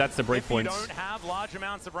that's it. That's the breakpoint.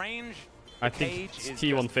 I think it's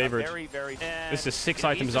T1 favored. This is 6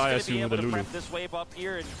 items Xayah soon with the Lulu.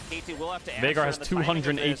 Veigar has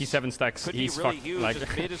 287 stacks. He's fucking like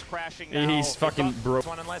he's fucking broke.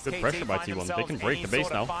 Good pressure by T1. They can break the base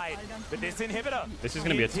now. This is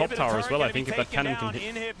gonna be a top tower as well. I think if that cannon can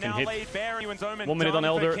hit. 1 minute on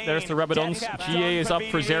Elder. There's the Rabadons. GA is up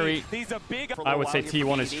for Zeri. I would say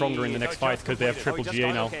T1 is stronger in the next fight because they have triple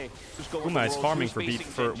GA now. Guma is farming for beat.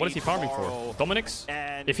 For what is he farming for? Dominic's?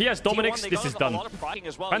 If he has Dominic's, this is done.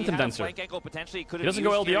 Phantom Dancer. He doesn't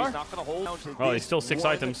go LDR? Well, he's still 6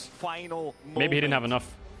 items. Maybe he didn't have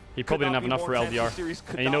enough. He probably didn't have enough for LDR.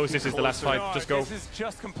 And he knows this is the last fight. Just go.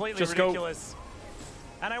 Just go.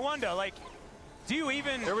 And I wonder, like, do you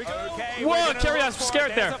even... Okay, whoa, Keria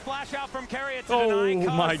scared there. Oh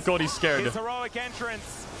my god, he's scared.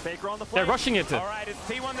 They're rushing it.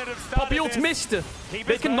 Poppy ult missed.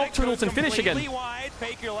 They can Nocturne ult and finish again.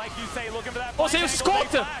 Oh, Zeus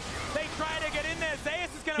scored!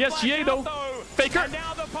 Yes, GA though. Faker.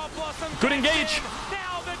 Good engage.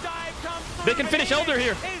 They can finish Elder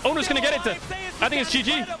here. Owner's gonna get it. I think it's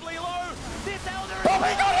GG. Oh,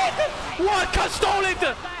 he got it! What? Cuz stole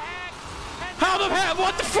it! How the hell?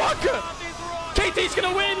 What the fuck? KT's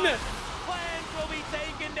gonna win!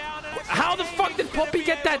 How the fuck did Poppy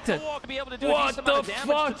get that? What the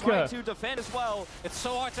fuck? It's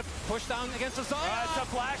so hard to push down against the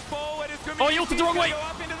Oh, he ulted the wrong way.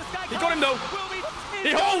 He got him though.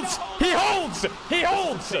 He holds! He holds! He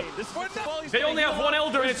holds! They only have 1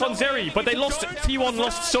 Elder and it's on Zeri, but they lost. T1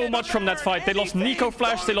 lost so much from that fight. They lost Nico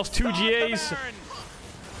Flash, they lost 2 GAs.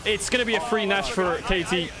 It's gonna be a free Nash for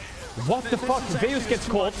KT. What the fuck? Zeus gets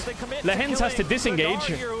caught. Lehens has to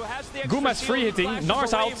disengage. Guma's free hitting.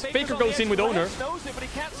 Nar's out. Faker goes in with Owner.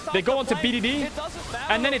 They go on to BDD.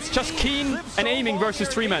 And then it's just Keen and aiming versus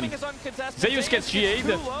 3-man. Zeus gets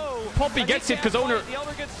GA'd. Poppy gets it because Owner...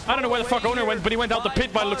 I don't know where the fuck Owner went, but he went out the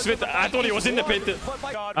pit by the looks of it. I thought he was in the pit. They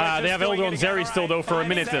have Elder on Zeri still though for a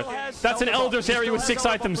minute. That's an Elder Zeri with 6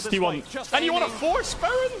 items, T1. And you want to force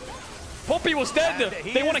Baron? Poppy was dead.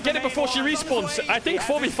 They want to get it before she respawns. I think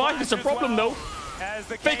 4v5 is a problem though.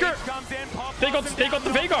 Faker. They got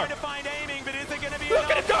the Veigar. Look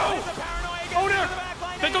at it go. Owner.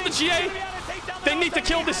 They got the GA. They need to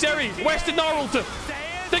kill the Zeri. Where's the Gnarled?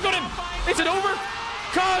 They got him. Is it over?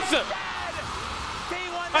 Cuz.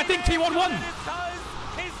 I think T1 won.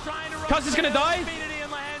 Cuz is gonna die.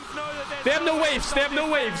 They have no waves. They have no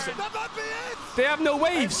waves. They have no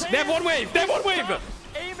waves. They have 1 wave. They have 1 wave.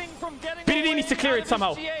 BDD needs to clear it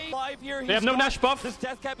somehow. They have no Nash buff.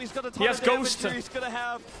 He has Ghost.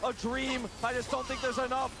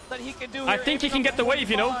 I think he can get the wave,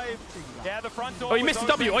 you know. Oh, he missed the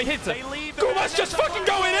W. Oh, he hit. Guma's just fucking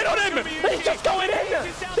going in on him. He's just going in.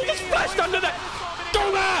 He just flashed under that.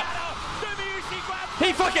 Guma!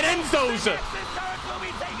 He fucking ends those.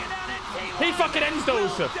 He fucking ends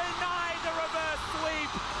those.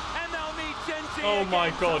 Oh my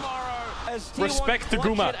god. as T1 Respect to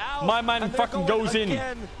clutch Guma. it out, My man and they're fucking going goes in.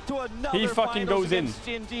 again to another He fucking finals goes in. against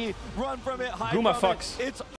TNT. Run from it, hide Guma from fucks. it. It's